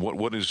watching?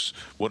 What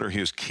are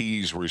his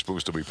keys where he's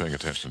supposed to be paying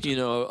attention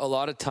to? A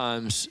lot of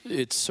times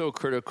it's so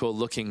critical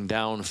looking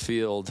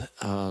downfield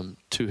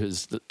to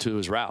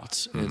his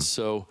routes, and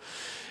so.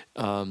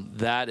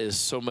 That is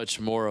so much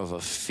more of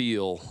a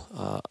feel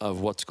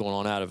of what's going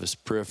on out of his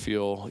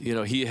peripheral.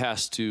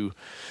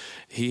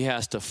 He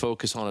has to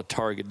focus on a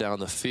target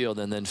down the field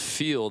and then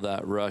feel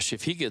that rush.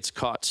 If he gets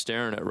caught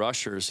staring at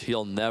rushers,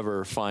 he'll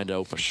never find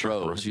open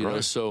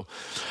throws. So,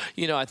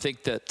 I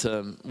think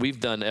that we've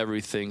done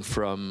everything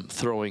from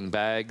throwing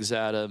bags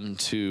at him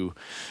to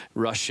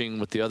rushing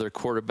with the other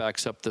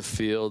quarterbacks up the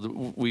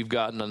field. We've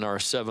gotten in our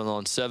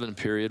 7-on-7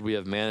 period, we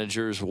have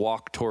managers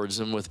walk towards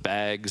him with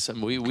bags. I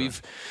mean,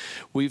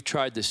 we've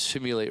tried to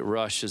simulate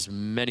rush as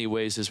many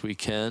ways as we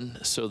can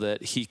so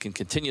that he can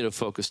continue to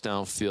focus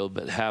downfield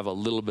but have a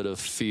little bit of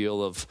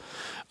feel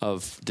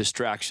of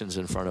distractions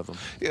in front of him.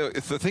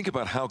 Think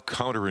about how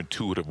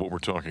counterintuitive what we're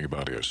talking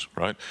about is,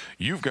 right?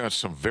 You've got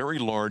some very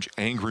large,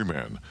 angry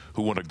men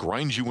who want to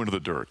grind you into the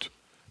dirt,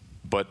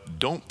 but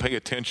don't pay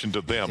attention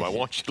to them. I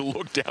want you to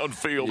look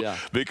downfield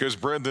because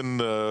Brendan,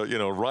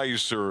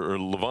 Rice or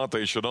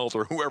Levante Chenault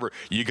or whoever,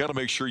 you got to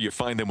make sure you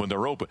find them when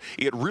they're open.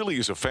 It really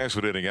is a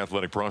fascinating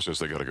athletic process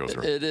they got to go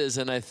through. It is,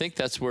 and I think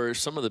that's where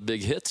some of the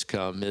big hits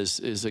come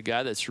is a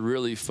guy that's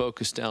really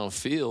focused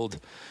downfield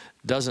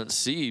doesn't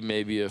see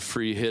maybe a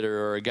free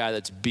hitter or a guy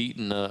that's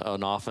beaten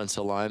an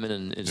offensive lineman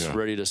and is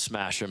ready to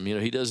smash him.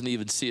 He doesn't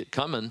even see it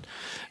coming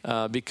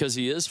because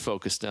he is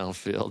focused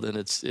downfield, and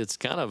it's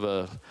kind of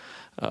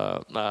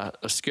a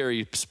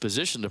scary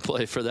position to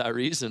play for that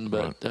reason,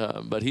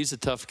 but he's a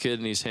tough kid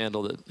and he's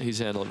handled it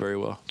very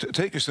well.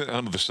 Take us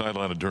onto the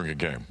sideline during a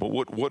game. But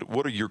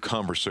what are your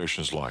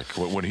conversations like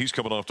when he's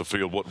coming off the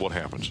field? What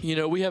happens?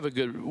 We have a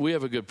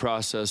good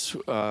process.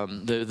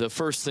 The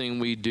first thing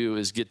we do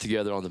is get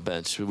together on the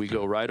bench. We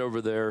go right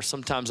over there.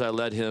 Sometimes I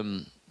let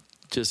him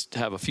just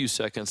have a few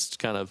seconds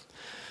kind of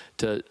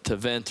to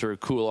vent or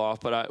cool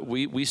off. But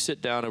we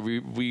sit down and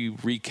we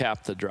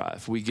recap the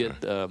drive. We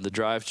get the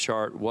drive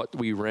chart, what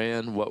we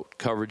ran, what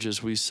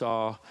coverages we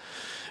saw,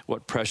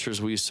 what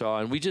pressures we saw,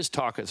 and we just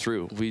talk it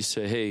through. We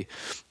say, hey,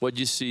 what'd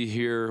you see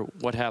here?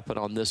 What happened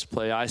on this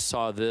play? I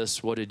saw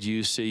this. What did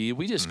you see?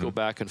 We just go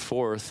back and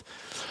forth.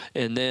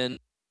 And then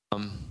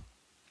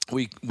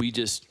we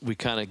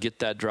kind of get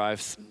that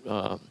drive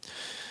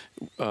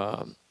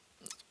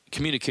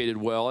communicated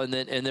well, and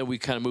then we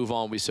kind of move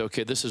on. We say,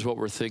 okay, this is what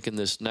we're thinking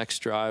this next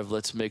drive.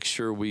 Let's make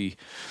sure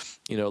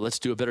let's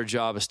do a better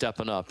job of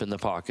stepping up in the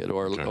pocket,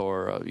 or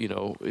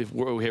if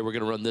we're going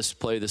to run this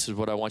play, this is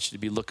what I want you to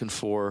be looking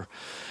for.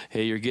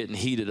 Hey, you're getting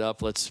heated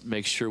up. Let's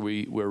make sure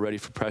we're ready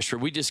for pressure.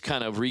 We just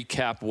kind of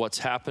recap what's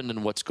happened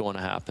and what's going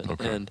to happen.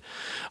 Okay. And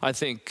I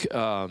think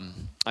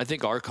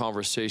our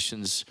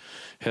conversations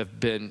have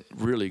been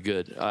really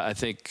good. I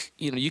think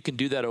you can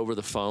do that over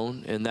the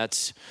phone, and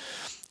that's.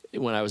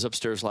 When I was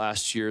upstairs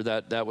last year,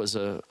 that was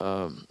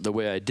the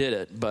way I did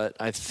it. But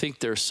I think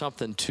there's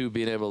something to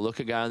being able to look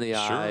a guy in the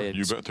eye and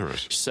you bet there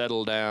is.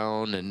 Settle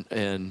down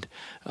and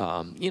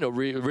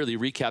really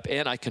recap.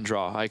 And I can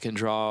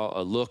draw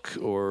a look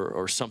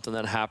or something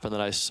that happened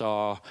that I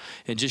saw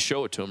and just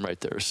show it to him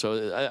right there.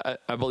 So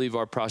I believe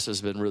our process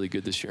has been really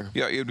good this year.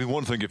 Yeah, it'd be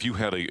one thing if you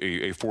had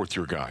a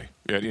fourth-year guy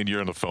and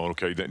you're on the phone,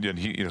 okay, then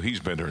he's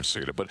been there and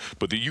seen it.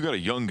 But you got a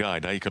young guy,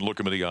 now you can look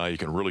him in the eye, you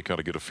can really kind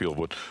of get a feel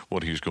of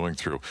what he's going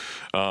through.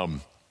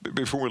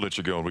 Before we let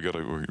you go, we get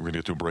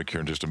to a break here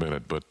in just a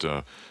minute, but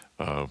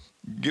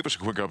give us a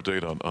quick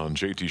update on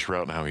JT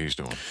Shrout and how he's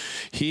doing.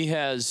 He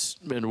has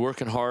been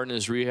working hard in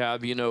his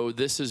rehab.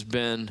 This has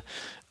been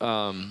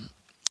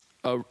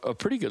a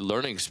pretty good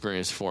learning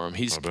experience for him.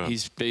 He's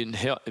been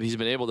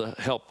able to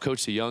help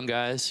coach the young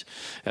guys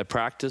at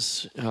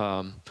practice.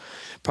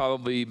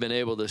 Probably been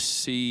able to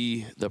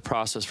see the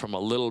process from a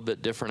little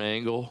bit different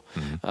angle,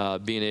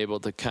 being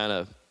able to kind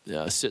of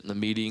sit in the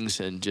meetings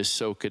and just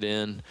soak it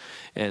in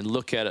and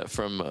look at it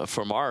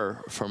from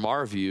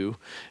our view.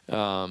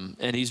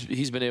 And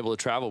he's been able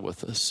to travel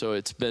with us, so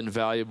it's been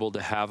valuable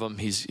to have him.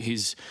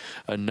 He's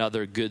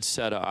another good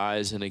set of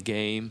eyes in a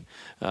game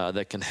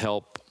that can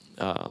help.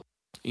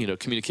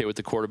 Communicate with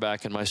the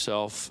quarterback and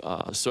myself.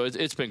 So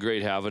it's been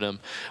great having him.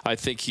 I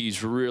think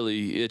he's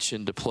really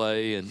itching to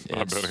play, and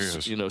I bet he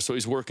is. So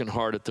he's working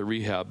hard at the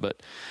rehab,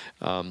 but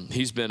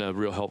he's been a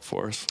real help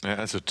for us. Yeah,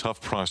 that's a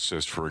tough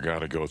process for a guy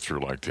to go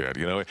through like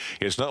that.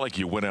 It's not like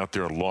you went out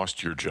there and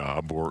lost your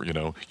job, or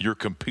you're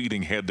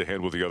competing head to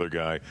head with the other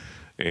guy.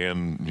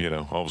 And,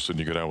 all of a sudden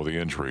you get out with the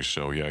injury.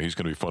 So, yeah, he's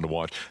going to be fun to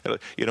watch.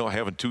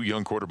 Having two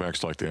young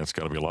quarterbacks like that, it's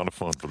got to be a lot of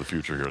fun for the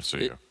future here at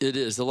CU. It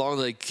is. The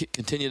longer they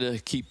continue to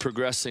keep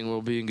progressing,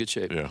 we'll be in good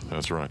shape. Yeah,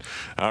 that's right.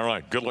 All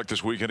right. Good luck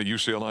this weekend at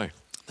UCLA.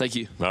 Thank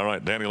you. All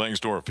right, Danny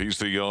Langsdorf. He's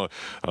the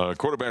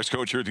quarterbacks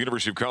coach here at the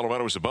University of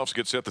Colorado as the Buffs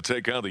get set to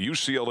take on the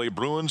UCLA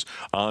Bruins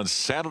on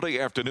Saturday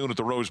afternoon at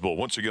the Rose Bowl.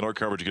 Once again, our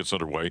coverage gets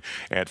underway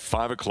at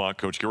 5 o'clock.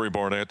 Coach Gary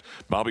Barnett,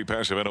 Bobby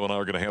Passavento, and I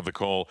are going to have the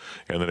call.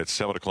 And then at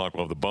 7 o'clock,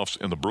 we'll have the Buffs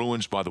and the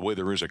Bruins. By the way,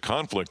 there is a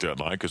conflict that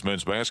night because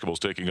men's basketball is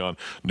taking on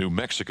New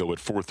Mexico at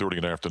 4:30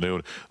 in the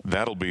afternoon.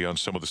 That'll be on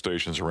some of the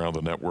stations around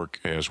the network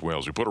as well.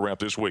 As we put a wrap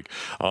this week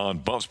on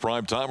Buffs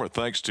Prime Time, our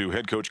thanks to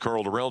head coach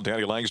Carl Durrell,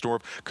 Danny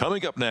Langsdorf.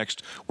 Coming up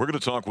next, we're going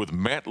to talk with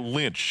Matt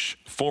Lynch,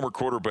 former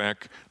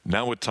quarterback,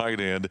 now at tight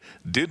end.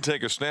 Did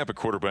take a snap at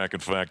quarterback, in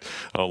fact,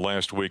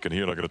 last week, and he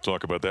and I are going to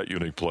talk about that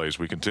unique play as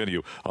we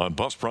continue on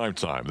Buffs Prime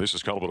Time. This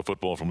is Colorado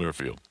Football from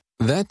Learfield.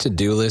 That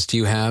to-do list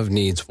you have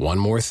needs one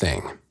more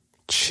thing.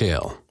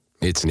 Chill.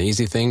 It's an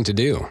easy thing to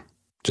do.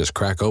 Just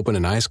crack open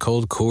an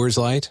ice-cold Coors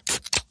Light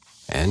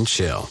and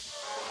chill.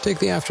 Take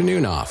the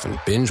afternoon off and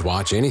binge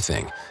watch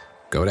anything.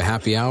 Go to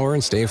happy hour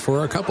and stay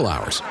for a couple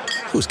hours.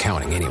 Who's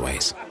counting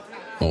anyways?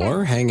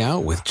 Or hang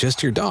out with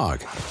just your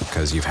dog,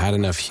 because you've had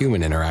enough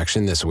human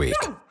interaction this week.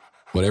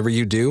 Whatever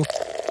you do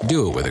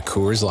it with a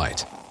Coors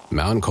Light.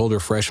 Mountain Cold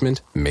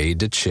Refreshment made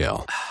to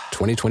chill.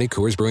 2020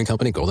 Coors Brewing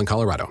Company, Golden,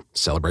 Colorado.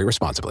 Celebrate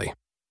responsibly.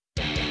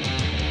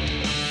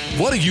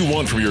 What do you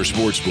want from your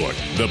sportsbook?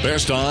 The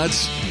best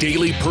odds?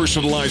 Daily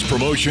personalized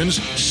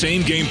promotions?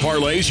 Same-game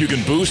parlays you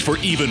can boost for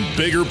even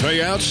bigger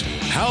payouts?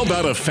 How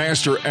about a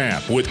faster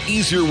app with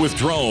easier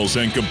withdrawals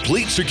and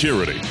complete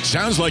security?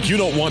 Sounds like you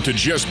don't want to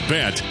just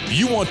bet.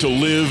 You want to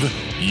live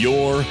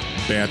your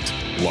bet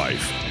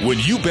life. When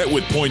you bet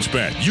with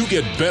PointsBet, you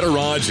get better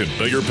odds and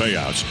bigger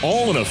payouts,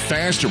 all in a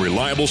fast and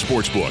reliable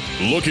sportsbook.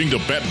 Looking to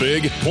bet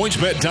big?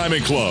 PointsBet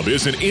Diamond Club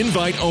is an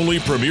invite-only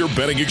premier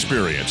betting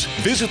experience.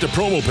 Visit the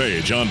promo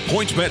page on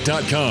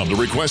PointsBet.com to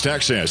request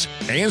access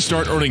and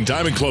start earning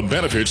Diamond Club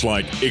benefits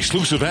like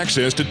exclusive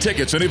access to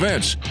tickets and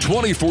events,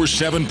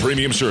 24/7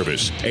 premium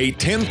service, a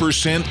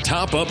 10%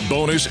 top-up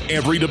bonus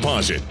every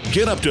deposit.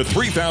 Get up to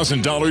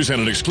 $3,000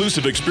 and an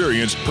exclusive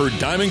experience per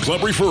Diamond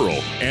Club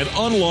referral and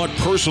unlock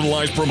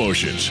personalized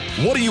promotions.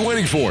 What are you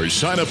waiting for?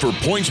 Sign up for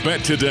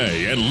PointsBet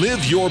today and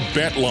live your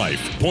bet life.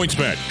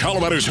 PointsBet,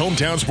 Colorado's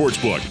hometown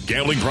sportsbook.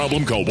 Gambling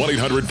problem? Call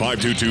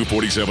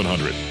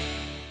 1-800-522-4700.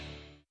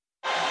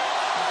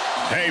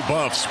 Hey,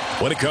 Buffs,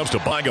 when it comes to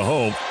buying a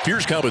home,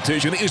 fierce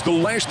competition is the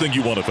last thing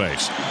you want to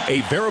face. A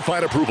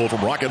verified approval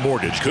from Rocket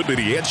Mortgage could be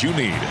the edge you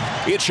need.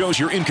 It shows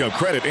your income,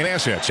 credit, and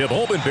assets have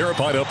all been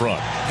verified up front,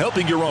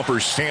 helping your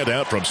offers stand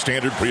out from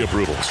standard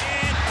pre-approvals.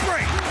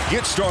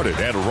 Get started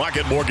at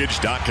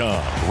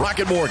RocketMortgage.com.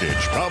 Rocket Mortgage,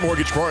 proud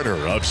mortgage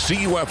partner of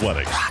CU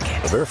Athletics.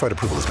 A verified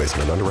approval is based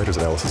on an underwriter's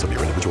analysis of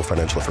your individual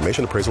financial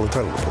information, appraisal, and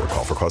title report.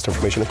 Call for cost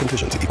information and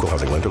conditions. Equal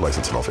housing lender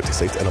license in all 50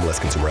 states.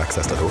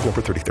 NMLSConsumerAccess.org,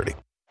 number 3030.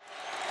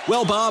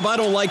 Well, Bob, I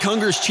don't like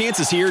Hunger's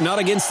chances here, not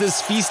against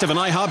this feast of an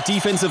IHOP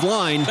defensive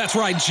line. That's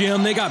right,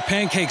 Jim. They got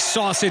pancakes,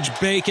 sausage,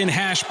 bacon,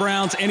 hash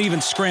browns, and even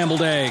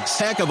scrambled eggs.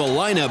 Heck of a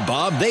lineup,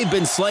 Bob. They've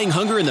been slaying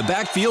Hunger in the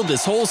backfield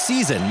this whole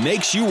season.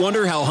 Makes you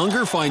wonder how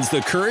Hunger finds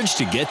the courage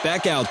to get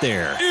back out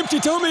there.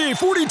 Empty tummy,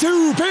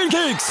 42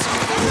 pancakes.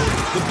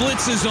 The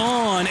blitz is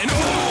on, and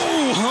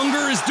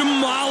Hunger is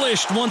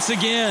demolished once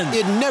again.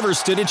 It never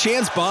stood a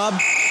chance, Bob.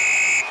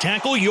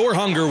 Tackle your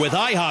hunger with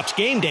IHOP's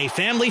Game Day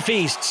Family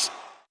Feasts.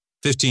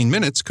 15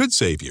 minutes could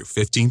save you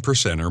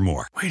 15% or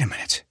more. Wait a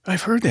minute.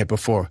 I've heard that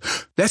before.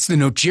 That's the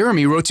note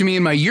Jeremy wrote to me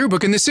in my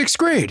yearbook in the 6th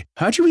grade.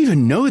 How'd you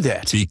even know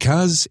that?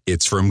 Because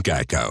it's from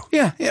Geico.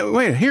 Yeah,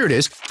 wait, here it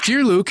is.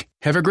 Dear Luke,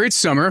 have a great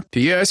summer.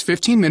 P.S.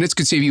 15 minutes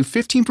could save you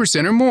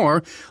 15% or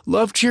more.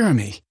 Love,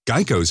 Jeremy.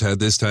 Geico's had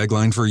this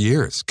tagline for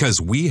years,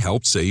 because we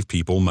help save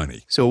people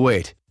money. So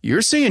wait,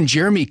 you're saying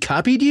Jeremy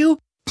copied you?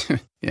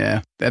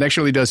 Yeah, that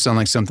actually does sound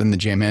like something the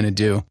J-Man would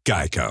do.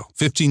 Geico.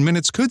 15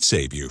 minutes could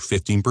save you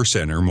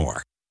 15% or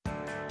more.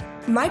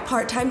 My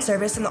part-time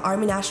service in the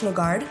Army National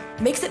Guard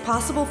makes it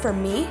possible for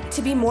me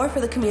to be more for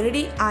the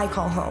community I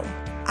call home.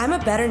 I'm a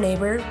better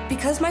neighbor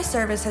because my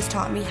service has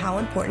taught me how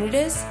important it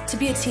is to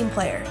be a team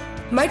player.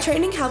 My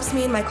training helps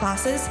me in my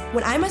classes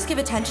when I must give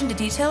attention to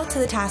detail to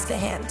the task at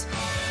hand.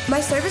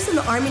 My service in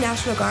the Army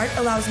National Guard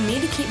allows me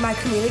to keep my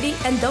community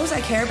and those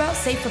I care about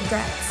safe from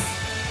threats.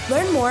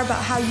 Learn more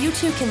about how you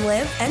too can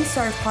live and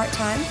serve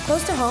part-time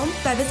close to home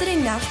by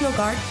visiting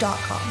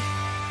nationalguard.com.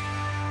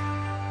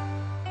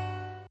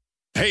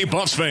 Hey,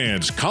 Buffs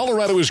fans,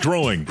 Colorado is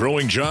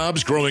growing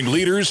jobs, growing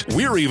leaders.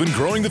 We're even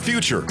growing the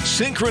future.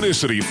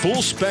 Synchronicity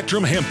Full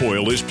Spectrum Hemp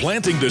Oil is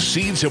planting the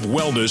seeds of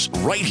wellness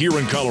right here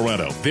in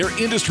Colorado. Their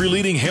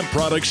industry-leading hemp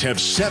products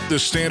have set the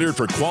standard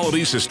for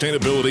quality,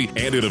 sustainability,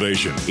 and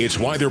innovation. It's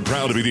why they're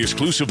proud to be the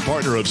exclusive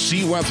partner of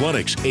CU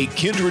Athletics, a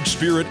kindred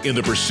spirit in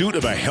the pursuit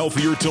of a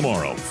healthier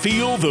tomorrow.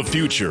 Feel the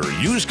future.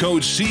 Use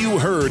code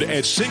CUHERD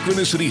at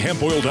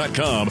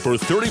synchronicityhempoil.com for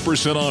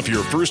 30% off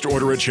your first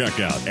order at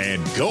checkout.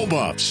 And go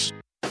Buffs!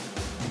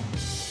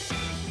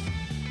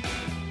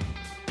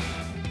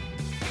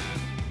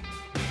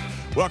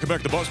 Welcome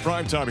back to Buffs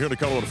Primetime here on the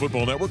Colorado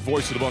Football Network.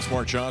 Voice of the Buffs,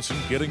 Mark Johnson,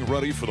 getting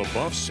ready for the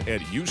Buffs at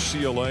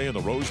UCLA in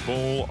the Rose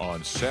Bowl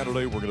on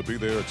Saturday. We're going to be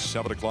there at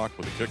 7 o'clock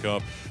with the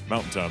kickoff,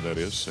 Mountain Time, that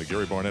is.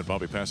 Gary Barnett,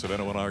 Bobby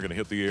Passadeno, and I are going to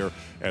hit the air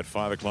at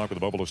 5 o'clock with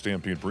the Buffalo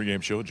Stampede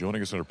pregame show.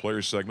 Joining us in our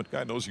players segment,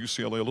 guy knows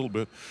UCLA a little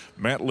bit.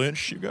 Matt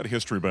Lynch, you got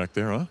history back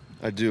there, huh?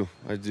 I do.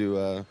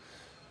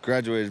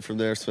 Graduated from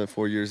there, spent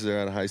 4 years there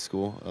out of high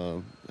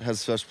school. Has a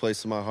special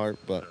place in my heart,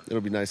 but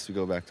it'll be nice to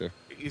go back there.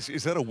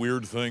 Is that a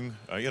weird thing?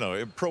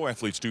 Pro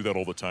athletes do that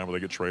all the time where they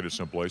get traded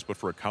someplace. But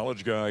for a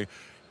college guy,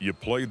 you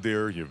played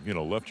there, you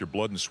left your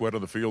blood and sweat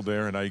on the field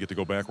there, and now you get to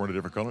go back wearing a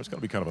different color. It's got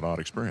to be kind of an odd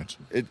experience.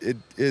 It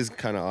is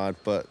kind of odd,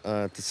 but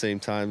at the same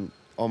time,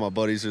 all my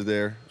buddies are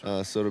there,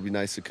 so it'll be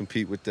nice to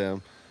compete with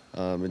them.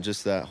 And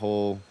just that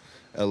whole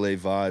LA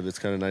vibe, it's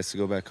kind of nice to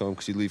go back home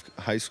because you leave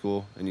high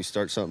school and you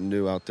start something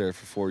new out there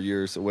for 4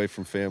 years away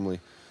from family.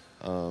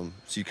 So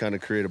you kind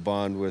of create a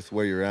bond with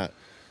where you're at.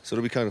 So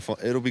it'll be kind of fun.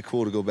 It'll be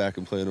cool to go back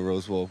and play in the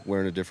Rose Bowl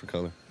wearing a different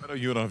color. I know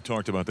you and I have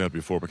talked about that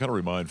before, but kind of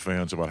remind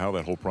fans about how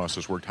that whole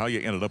process worked, how you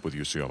ended up with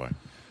UCLA.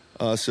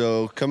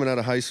 So coming out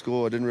of high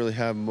school, I didn't really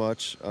have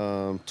much.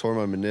 Tore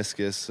my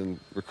meniscus, and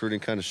recruiting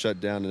kind of shut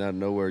down, and out of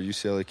nowhere,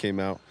 UCLA came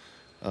out.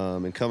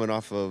 And coming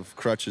off of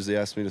crutches, they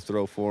asked me to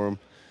throw for them.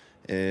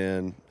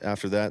 And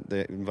after that,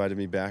 they invited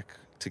me back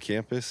to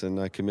campus, and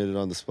I committed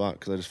on the spot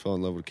because I just fell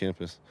in love with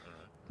campus.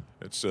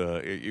 It's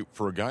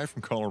for a guy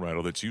from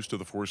Colorado that's used to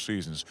the Four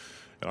Seasons,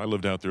 and I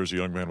lived out there as a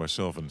young man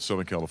myself in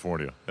Southern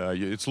California.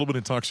 It's a little bit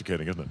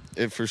intoxicating, isn't it?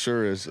 It for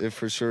sure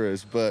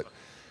is. But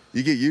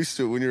you get used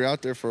to it. When you're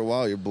out there for a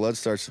while, your blood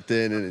starts to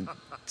thin, and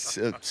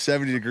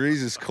 70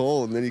 degrees is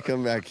cold, and then you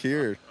come back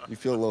here, you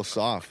feel a little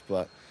soft.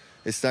 But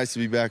it's nice to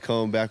be back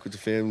home, back with the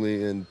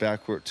family, and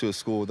back to a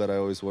school that I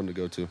always wanted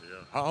to go to. Yeah.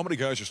 How many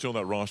guys are still in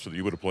that roster that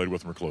you would have played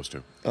with or close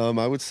to?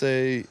 I would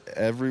say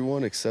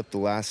everyone except the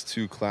last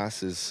two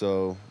classes.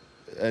 So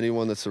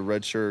anyone that's a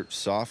redshirt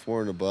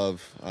sophomore and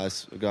above, I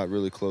got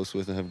really close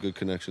with and have good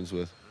connections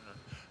with.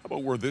 How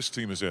about where this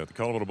team is at, the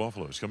Colorado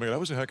Buffaloes? That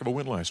was a heck of a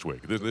win last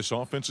week. This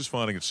offense is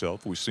finding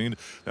itself. We've seen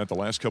that the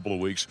last couple of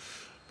weeks.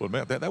 But,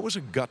 Matt, that was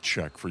a gut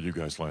check for you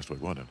guys last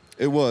week, wasn't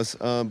it? It was,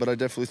 but I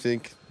definitely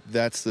think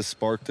that's the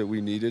spark that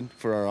we needed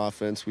for our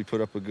offense. We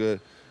put up a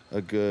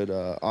good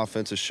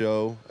offensive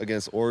show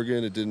against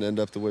Oregon. It didn't end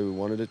up the way we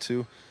wanted it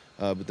to,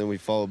 but then we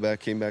followed back,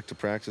 came back to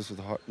practice with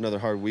another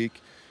hard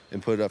week,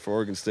 and put it up for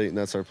Oregon State, and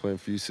that's our plan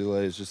for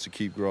UCLA, is just to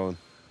keep growing.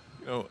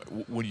 You know,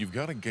 when you've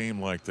got a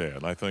game like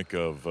that, I think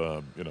of,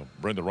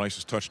 Brendan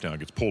Rice's touchdown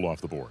gets pulled off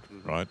the board,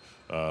 right?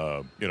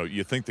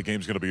 You think the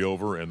game's going to be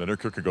over, and then their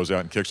kicker goes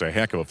out and kicks a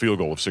heck of a field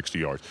goal of 60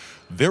 yards.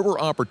 There were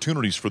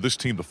opportunities for this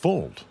team to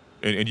fold,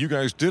 and you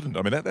guys didn't.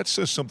 I mean, that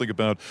says something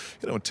about,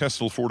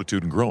 intestinal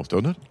fortitude and growth,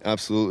 doesn't it?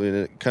 Absolutely, and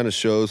it kind of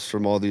shows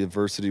from all the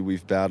adversity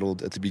we've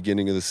battled at the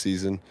beginning of the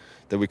season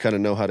that we kind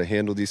of know how to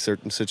handle these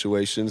certain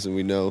situations, and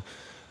we know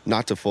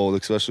not to fold,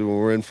 especially when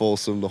we're in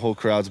Folsom. The whole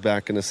crowd's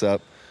backing us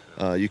up.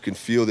 You can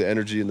feel the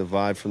energy and the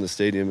vibe from the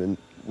stadium, and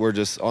we're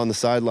just on the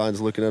sidelines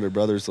looking at our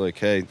brothers like,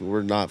 hey,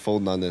 we're not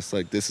folding on this.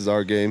 Like, this is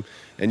our game.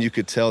 And you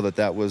could tell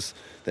that was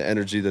the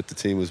energy that the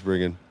team was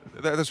bringing.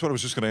 That's what I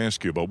was just going to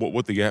ask you about,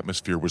 what the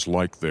atmosphere was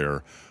like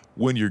there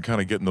when you're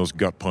kind of getting those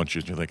gut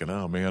punches. You're thinking,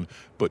 oh, man.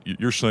 But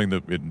you're saying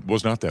that it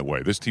was not that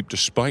way. This team,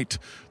 despite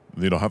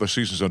how the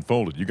season's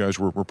unfolded, you guys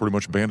were pretty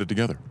much banded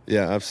together.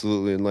 Yeah,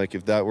 absolutely. And,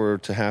 if that were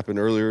to happen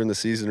earlier in the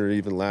season or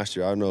even last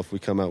year, I don't know if we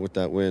come out with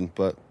that win.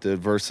 But the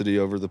adversity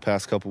over the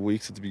past couple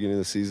weeks at the beginning of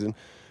the season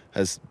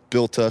has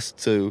built us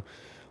to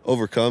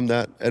overcome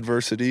that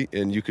adversity.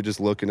 And you could just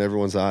look in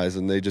everyone's eyes,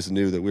 and they just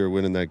knew that we were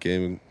winning that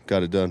game and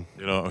got it done.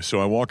 So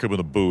I walk up in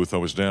the booth. I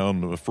was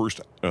down the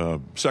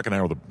second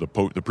hour of the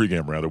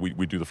pregame, rather.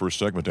 We do the first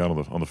segment down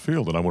on the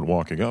field, and I went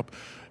walking up.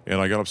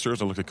 And I got upstairs,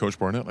 and I looked at Coach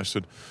Barnett, and I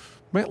said,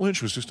 Matt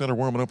Lynch was just down there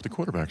warming up with the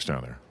quarterbacks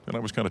down there. And I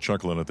was kind of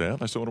chuckling at that.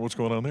 I said, I wonder what's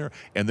going on there.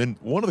 And then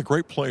one of the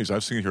great plays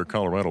I've seen here in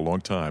Colorado a long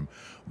time,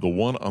 the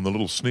one on the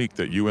little sneak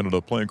that you ended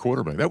up playing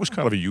quarterback. That was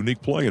kind of a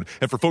unique play. And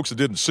for folks that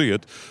didn't see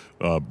it,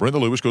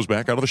 Brendan Lewis goes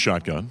back out of the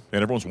shotgun,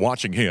 and everyone's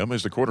watching him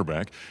as the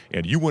quarterback.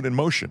 And you went in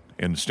motion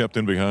and stepped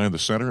in behind the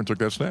center and took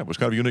that snap. It was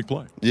kind of a unique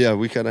play. Yeah,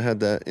 we kind of had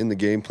that in the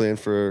game plan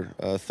for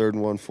 3rd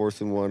and 1,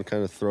 4th and 1,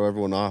 kind of throw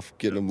everyone off,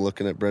 getting them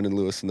looking at Brendan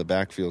Lewis in the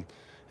backfield.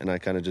 And I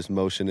kind of just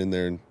motion in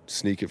there and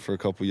sneak it for a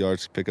couple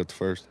yards to pick up the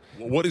first.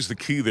 What is the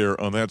key there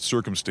on that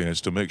circumstance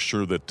to make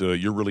sure that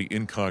you're really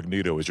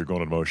incognito as you're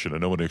going in motion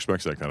and no one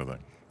expects that kind of thing?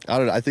 I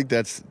don't know. I think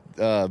that's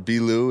B.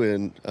 Lou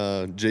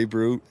and Jay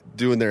Brew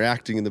doing their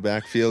acting in the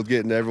backfield,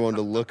 getting everyone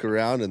to look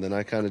around, and then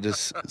I kind of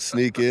just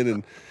sneak in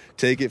and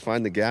take it,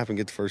 find the gap, and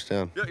get the first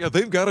down. Yeah,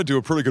 they've got to do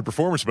a pretty good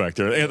performance back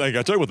there. And I got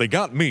to tell you what, they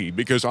got me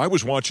because I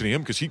was watching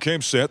him because he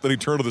came set, then he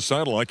turned to the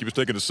sideline like he was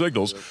taking the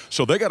signals.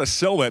 So they got to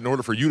sell that in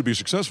order for you to be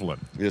successful in.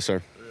 Yes,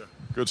 sir. Yeah,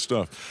 good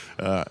stuff.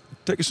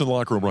 Take us in the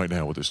locker room right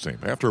now with this team.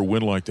 After a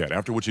win like that,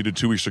 after what you did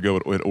 2 weeks ago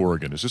at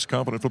Oregon, is this a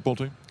confident football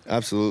team?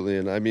 Absolutely.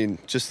 And, I mean,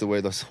 just the way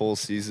this whole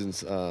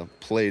season's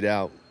played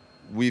out,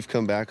 we've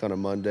come back on a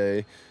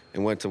Monday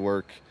and went to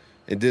work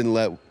and didn't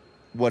let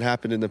what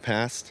happened in the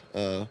past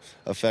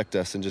affect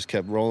us and just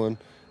kept rolling.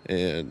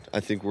 And I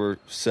think we're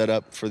set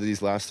up for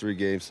these last 3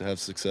 games to have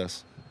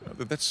success.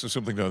 That's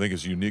something that I think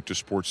is unique to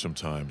sports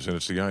sometimes, and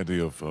it's the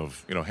idea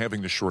of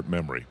having the short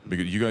memory.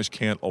 Because you guys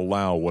can't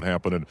allow what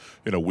happened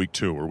in week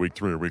 2 or week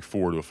 3 or week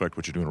 4 to affect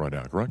what you're doing right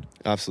now, correct?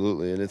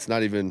 Absolutely, and it's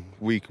not even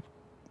week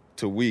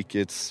to week.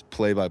 It's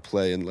play by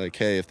play, and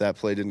hey, if that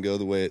play didn't go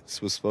the way it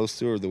was supposed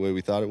to or the way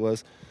we thought it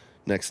was,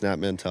 next snap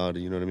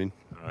mentality, you know what I mean?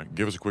 All right,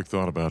 give us a quick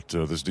thought about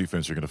this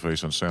defense you're going to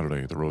face on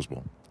Saturday at the Rose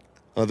Bowl.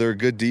 They're a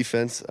good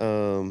defense.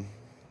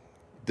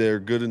 They're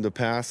good in the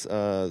pass.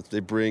 They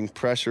bring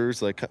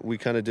pressures like we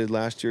kind of did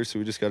last year, so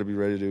we just got to be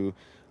ready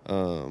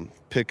to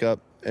pick up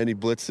any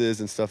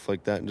blitzes and stuff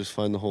like that and just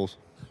find the holes.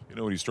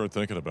 When you start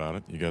thinking about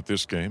it, you got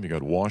this game, you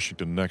got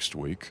Washington next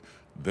week,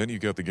 then you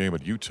got the game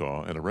at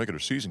Utah, and the regular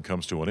season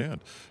comes to an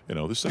end.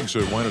 This thing's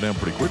winding down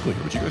pretty quickly,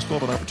 but you guys still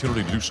have an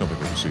opportunity to do something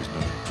with the season.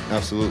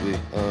 Absolutely.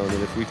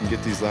 And if we can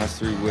get these last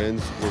 3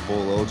 wins, we're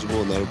bowl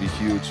eligible, and that'll be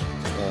huge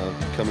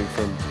coming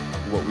from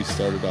what we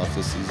started off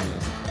this season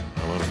as.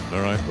 I love it.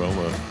 All right.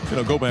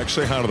 Well, go back,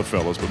 say hi to the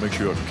fellas, but make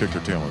sure you kick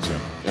their talents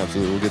in.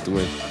 Absolutely. We'll get the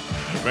win.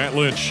 Matt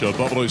Lynch,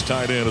 Buffalo's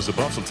tight end, as the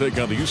Buffs will take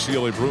on the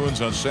UCLA Bruins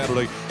on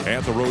Saturday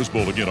at the Rose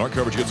Bowl. Again, our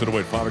coverage gets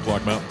underway at 5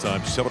 o'clock Mountain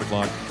Time, 7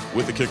 o'clock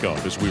with the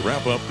kickoff as we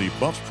wrap up the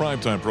Buffs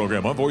Primetime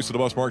program. I'm Voice of the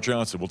Buffs, Mark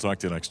Johnson. We'll talk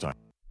to you next time.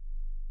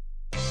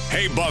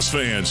 Hey, Buffs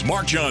fans,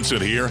 Mark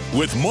Johnson here.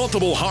 With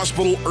multiple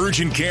hospital,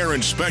 urgent care,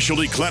 and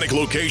specialty clinic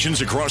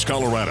locations across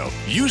Colorado,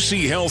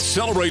 UC Health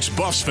celebrates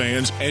Buffs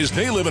fans as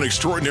they live an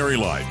extraordinary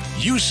life.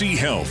 UC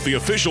Health, the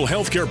official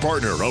healthcare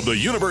partner of the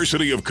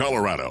University of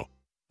Colorado.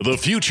 The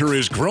future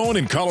is growing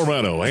in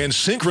Colorado, and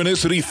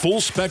Synchronicity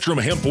Full Spectrum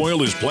Hemp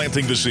Oil is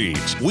planting the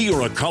seeds. We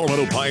are a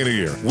Colorado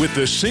pioneer with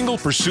the single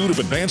pursuit of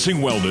advancing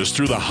wellness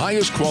through the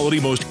highest quality,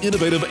 most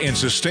innovative, and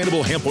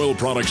sustainable hemp oil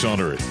products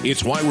on earth.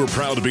 It's why we're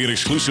proud to be an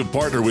exclusive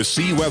partner with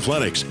CU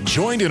Athletics,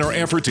 joined in our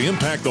effort to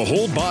impact the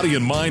whole body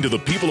and mind of the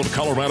people of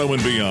Colorado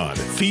and beyond.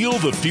 Feel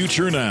the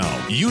future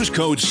now. Use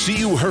code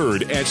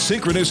CUHERD at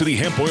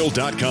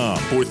synchronicityhempoil.com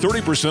for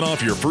 30%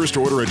 off your first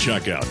order at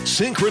checkout.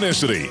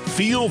 Synchronicity.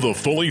 Feel the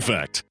full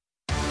effect.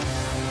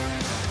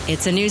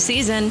 It's a new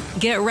season.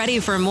 Get ready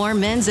for more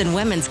men's and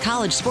women's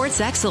college sports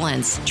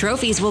excellence.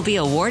 Trophies will be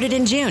awarded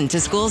in June to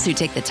schools who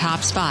take the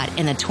top spot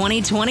in the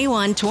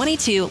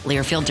 2021-22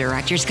 Learfield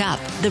Directors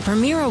Cup. The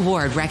premier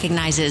award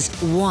recognizes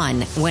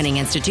one winning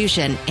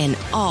institution in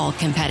all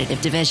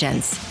competitive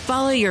divisions.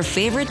 Follow your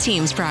favorite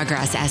team's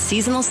progress as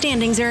seasonal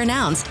standings are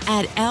announced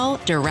at L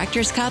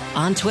Directors Cup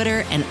on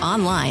Twitter and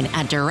online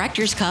at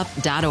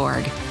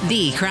directorscup.org.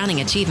 The crowning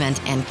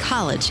achievement in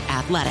college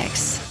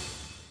athletics.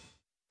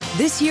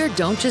 This year,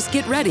 don't just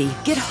get ready,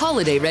 get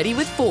holiday ready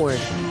with Ford.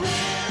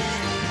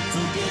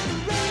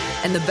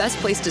 And the best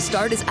place to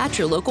start is at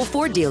your local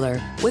Ford dealer.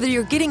 Whether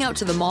you're getting out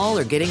to the mall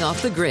or getting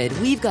off the grid,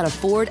 we've got a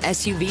Ford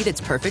SUV that's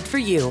perfect for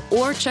you.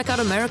 Or check out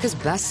America's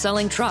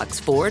best-selling trucks,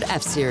 Ford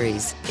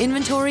F-Series.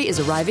 Inventory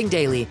is arriving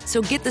daily,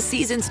 so get the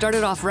season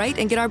started off right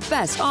and get our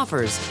best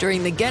offers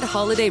during the Get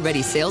Holiday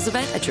Ready sales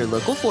event at your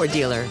local Ford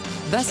dealer.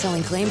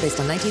 Best-selling claim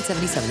based on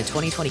 1977 to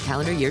 2020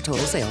 calendar year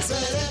total sales.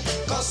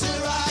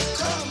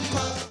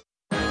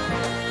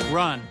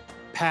 Run,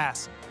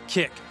 pass,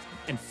 kick,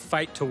 and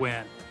fight to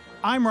win.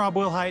 I'm Rob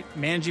Wilhite,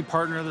 managing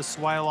partner of the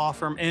Swile Law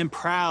Firm and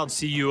proud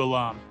CU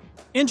alum.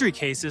 Injury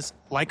cases,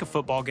 like a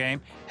football game,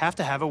 have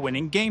to have a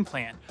winning game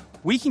plan.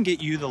 We can get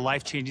you the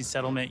life-changing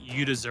settlement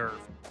you deserve.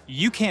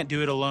 You can't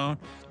do it alone.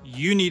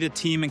 You need a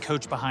team and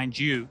coach behind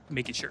you,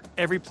 making sure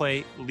every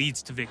play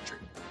leads to victory.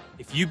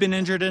 If you've been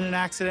injured in an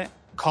accident,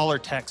 call or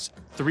text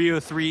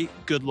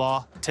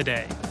 303-GOOD-LAW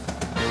today.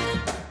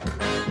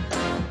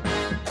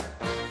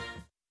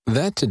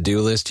 That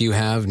to-do list you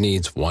have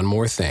needs one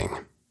more thing.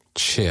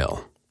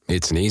 Chill.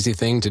 It's an easy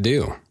thing to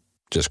do.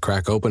 Just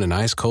crack open an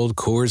ice-cold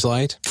Coors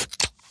Light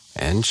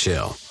and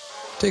chill.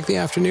 Take the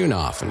afternoon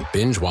off and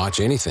binge watch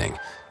anything.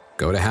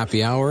 Go to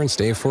happy hour and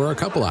stay for a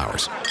couple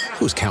hours.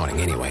 Who's counting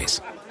anyways?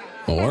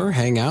 Or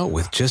hang out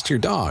with just your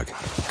dog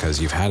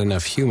because you've had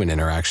enough human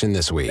interaction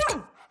this week.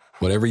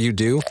 Whatever you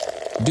do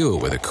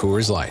it with a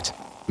Coors Light.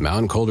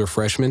 Mountain cold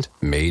refreshment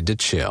made to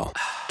chill.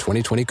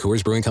 2020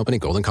 Coors Brewing Company,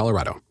 Golden,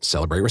 Colorado.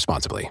 Celebrate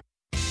responsibly.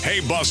 Hey,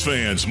 Buffs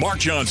fans, Mark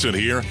Johnson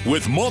here.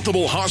 With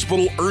multiple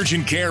hospital,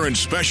 urgent care, and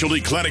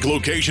specialty clinic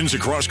locations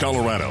across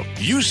Colorado,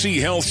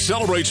 UC Health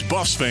celebrates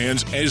Buffs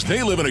fans as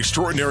they live an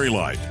extraordinary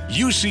life.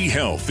 UC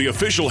Health, the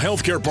official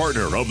healthcare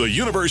partner of the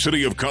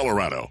University of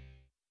Colorado.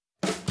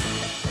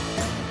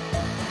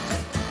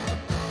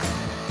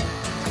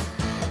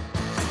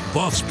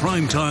 Buffs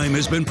Primetime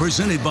has been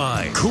presented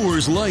by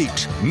Coors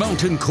Light,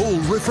 mountain cold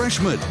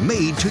refreshment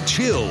made to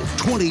chill.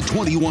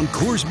 2021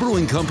 Coors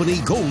Brewing Company,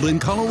 Golden,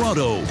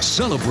 Colorado.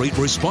 Celebrate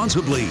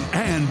responsibly.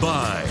 And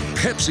by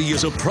Pepsi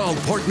is a proud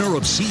partner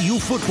of CU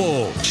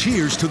football.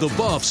 Cheers to the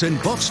Buffs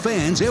and Buffs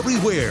fans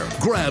everywhere.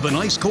 Grab an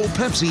ice-cold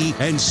Pepsi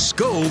and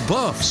Sko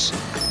Buffs.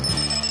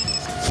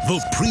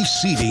 The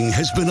preceding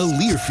has been a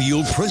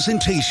Learfield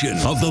presentation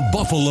of the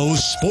Buffalo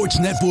Sports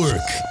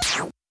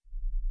Network.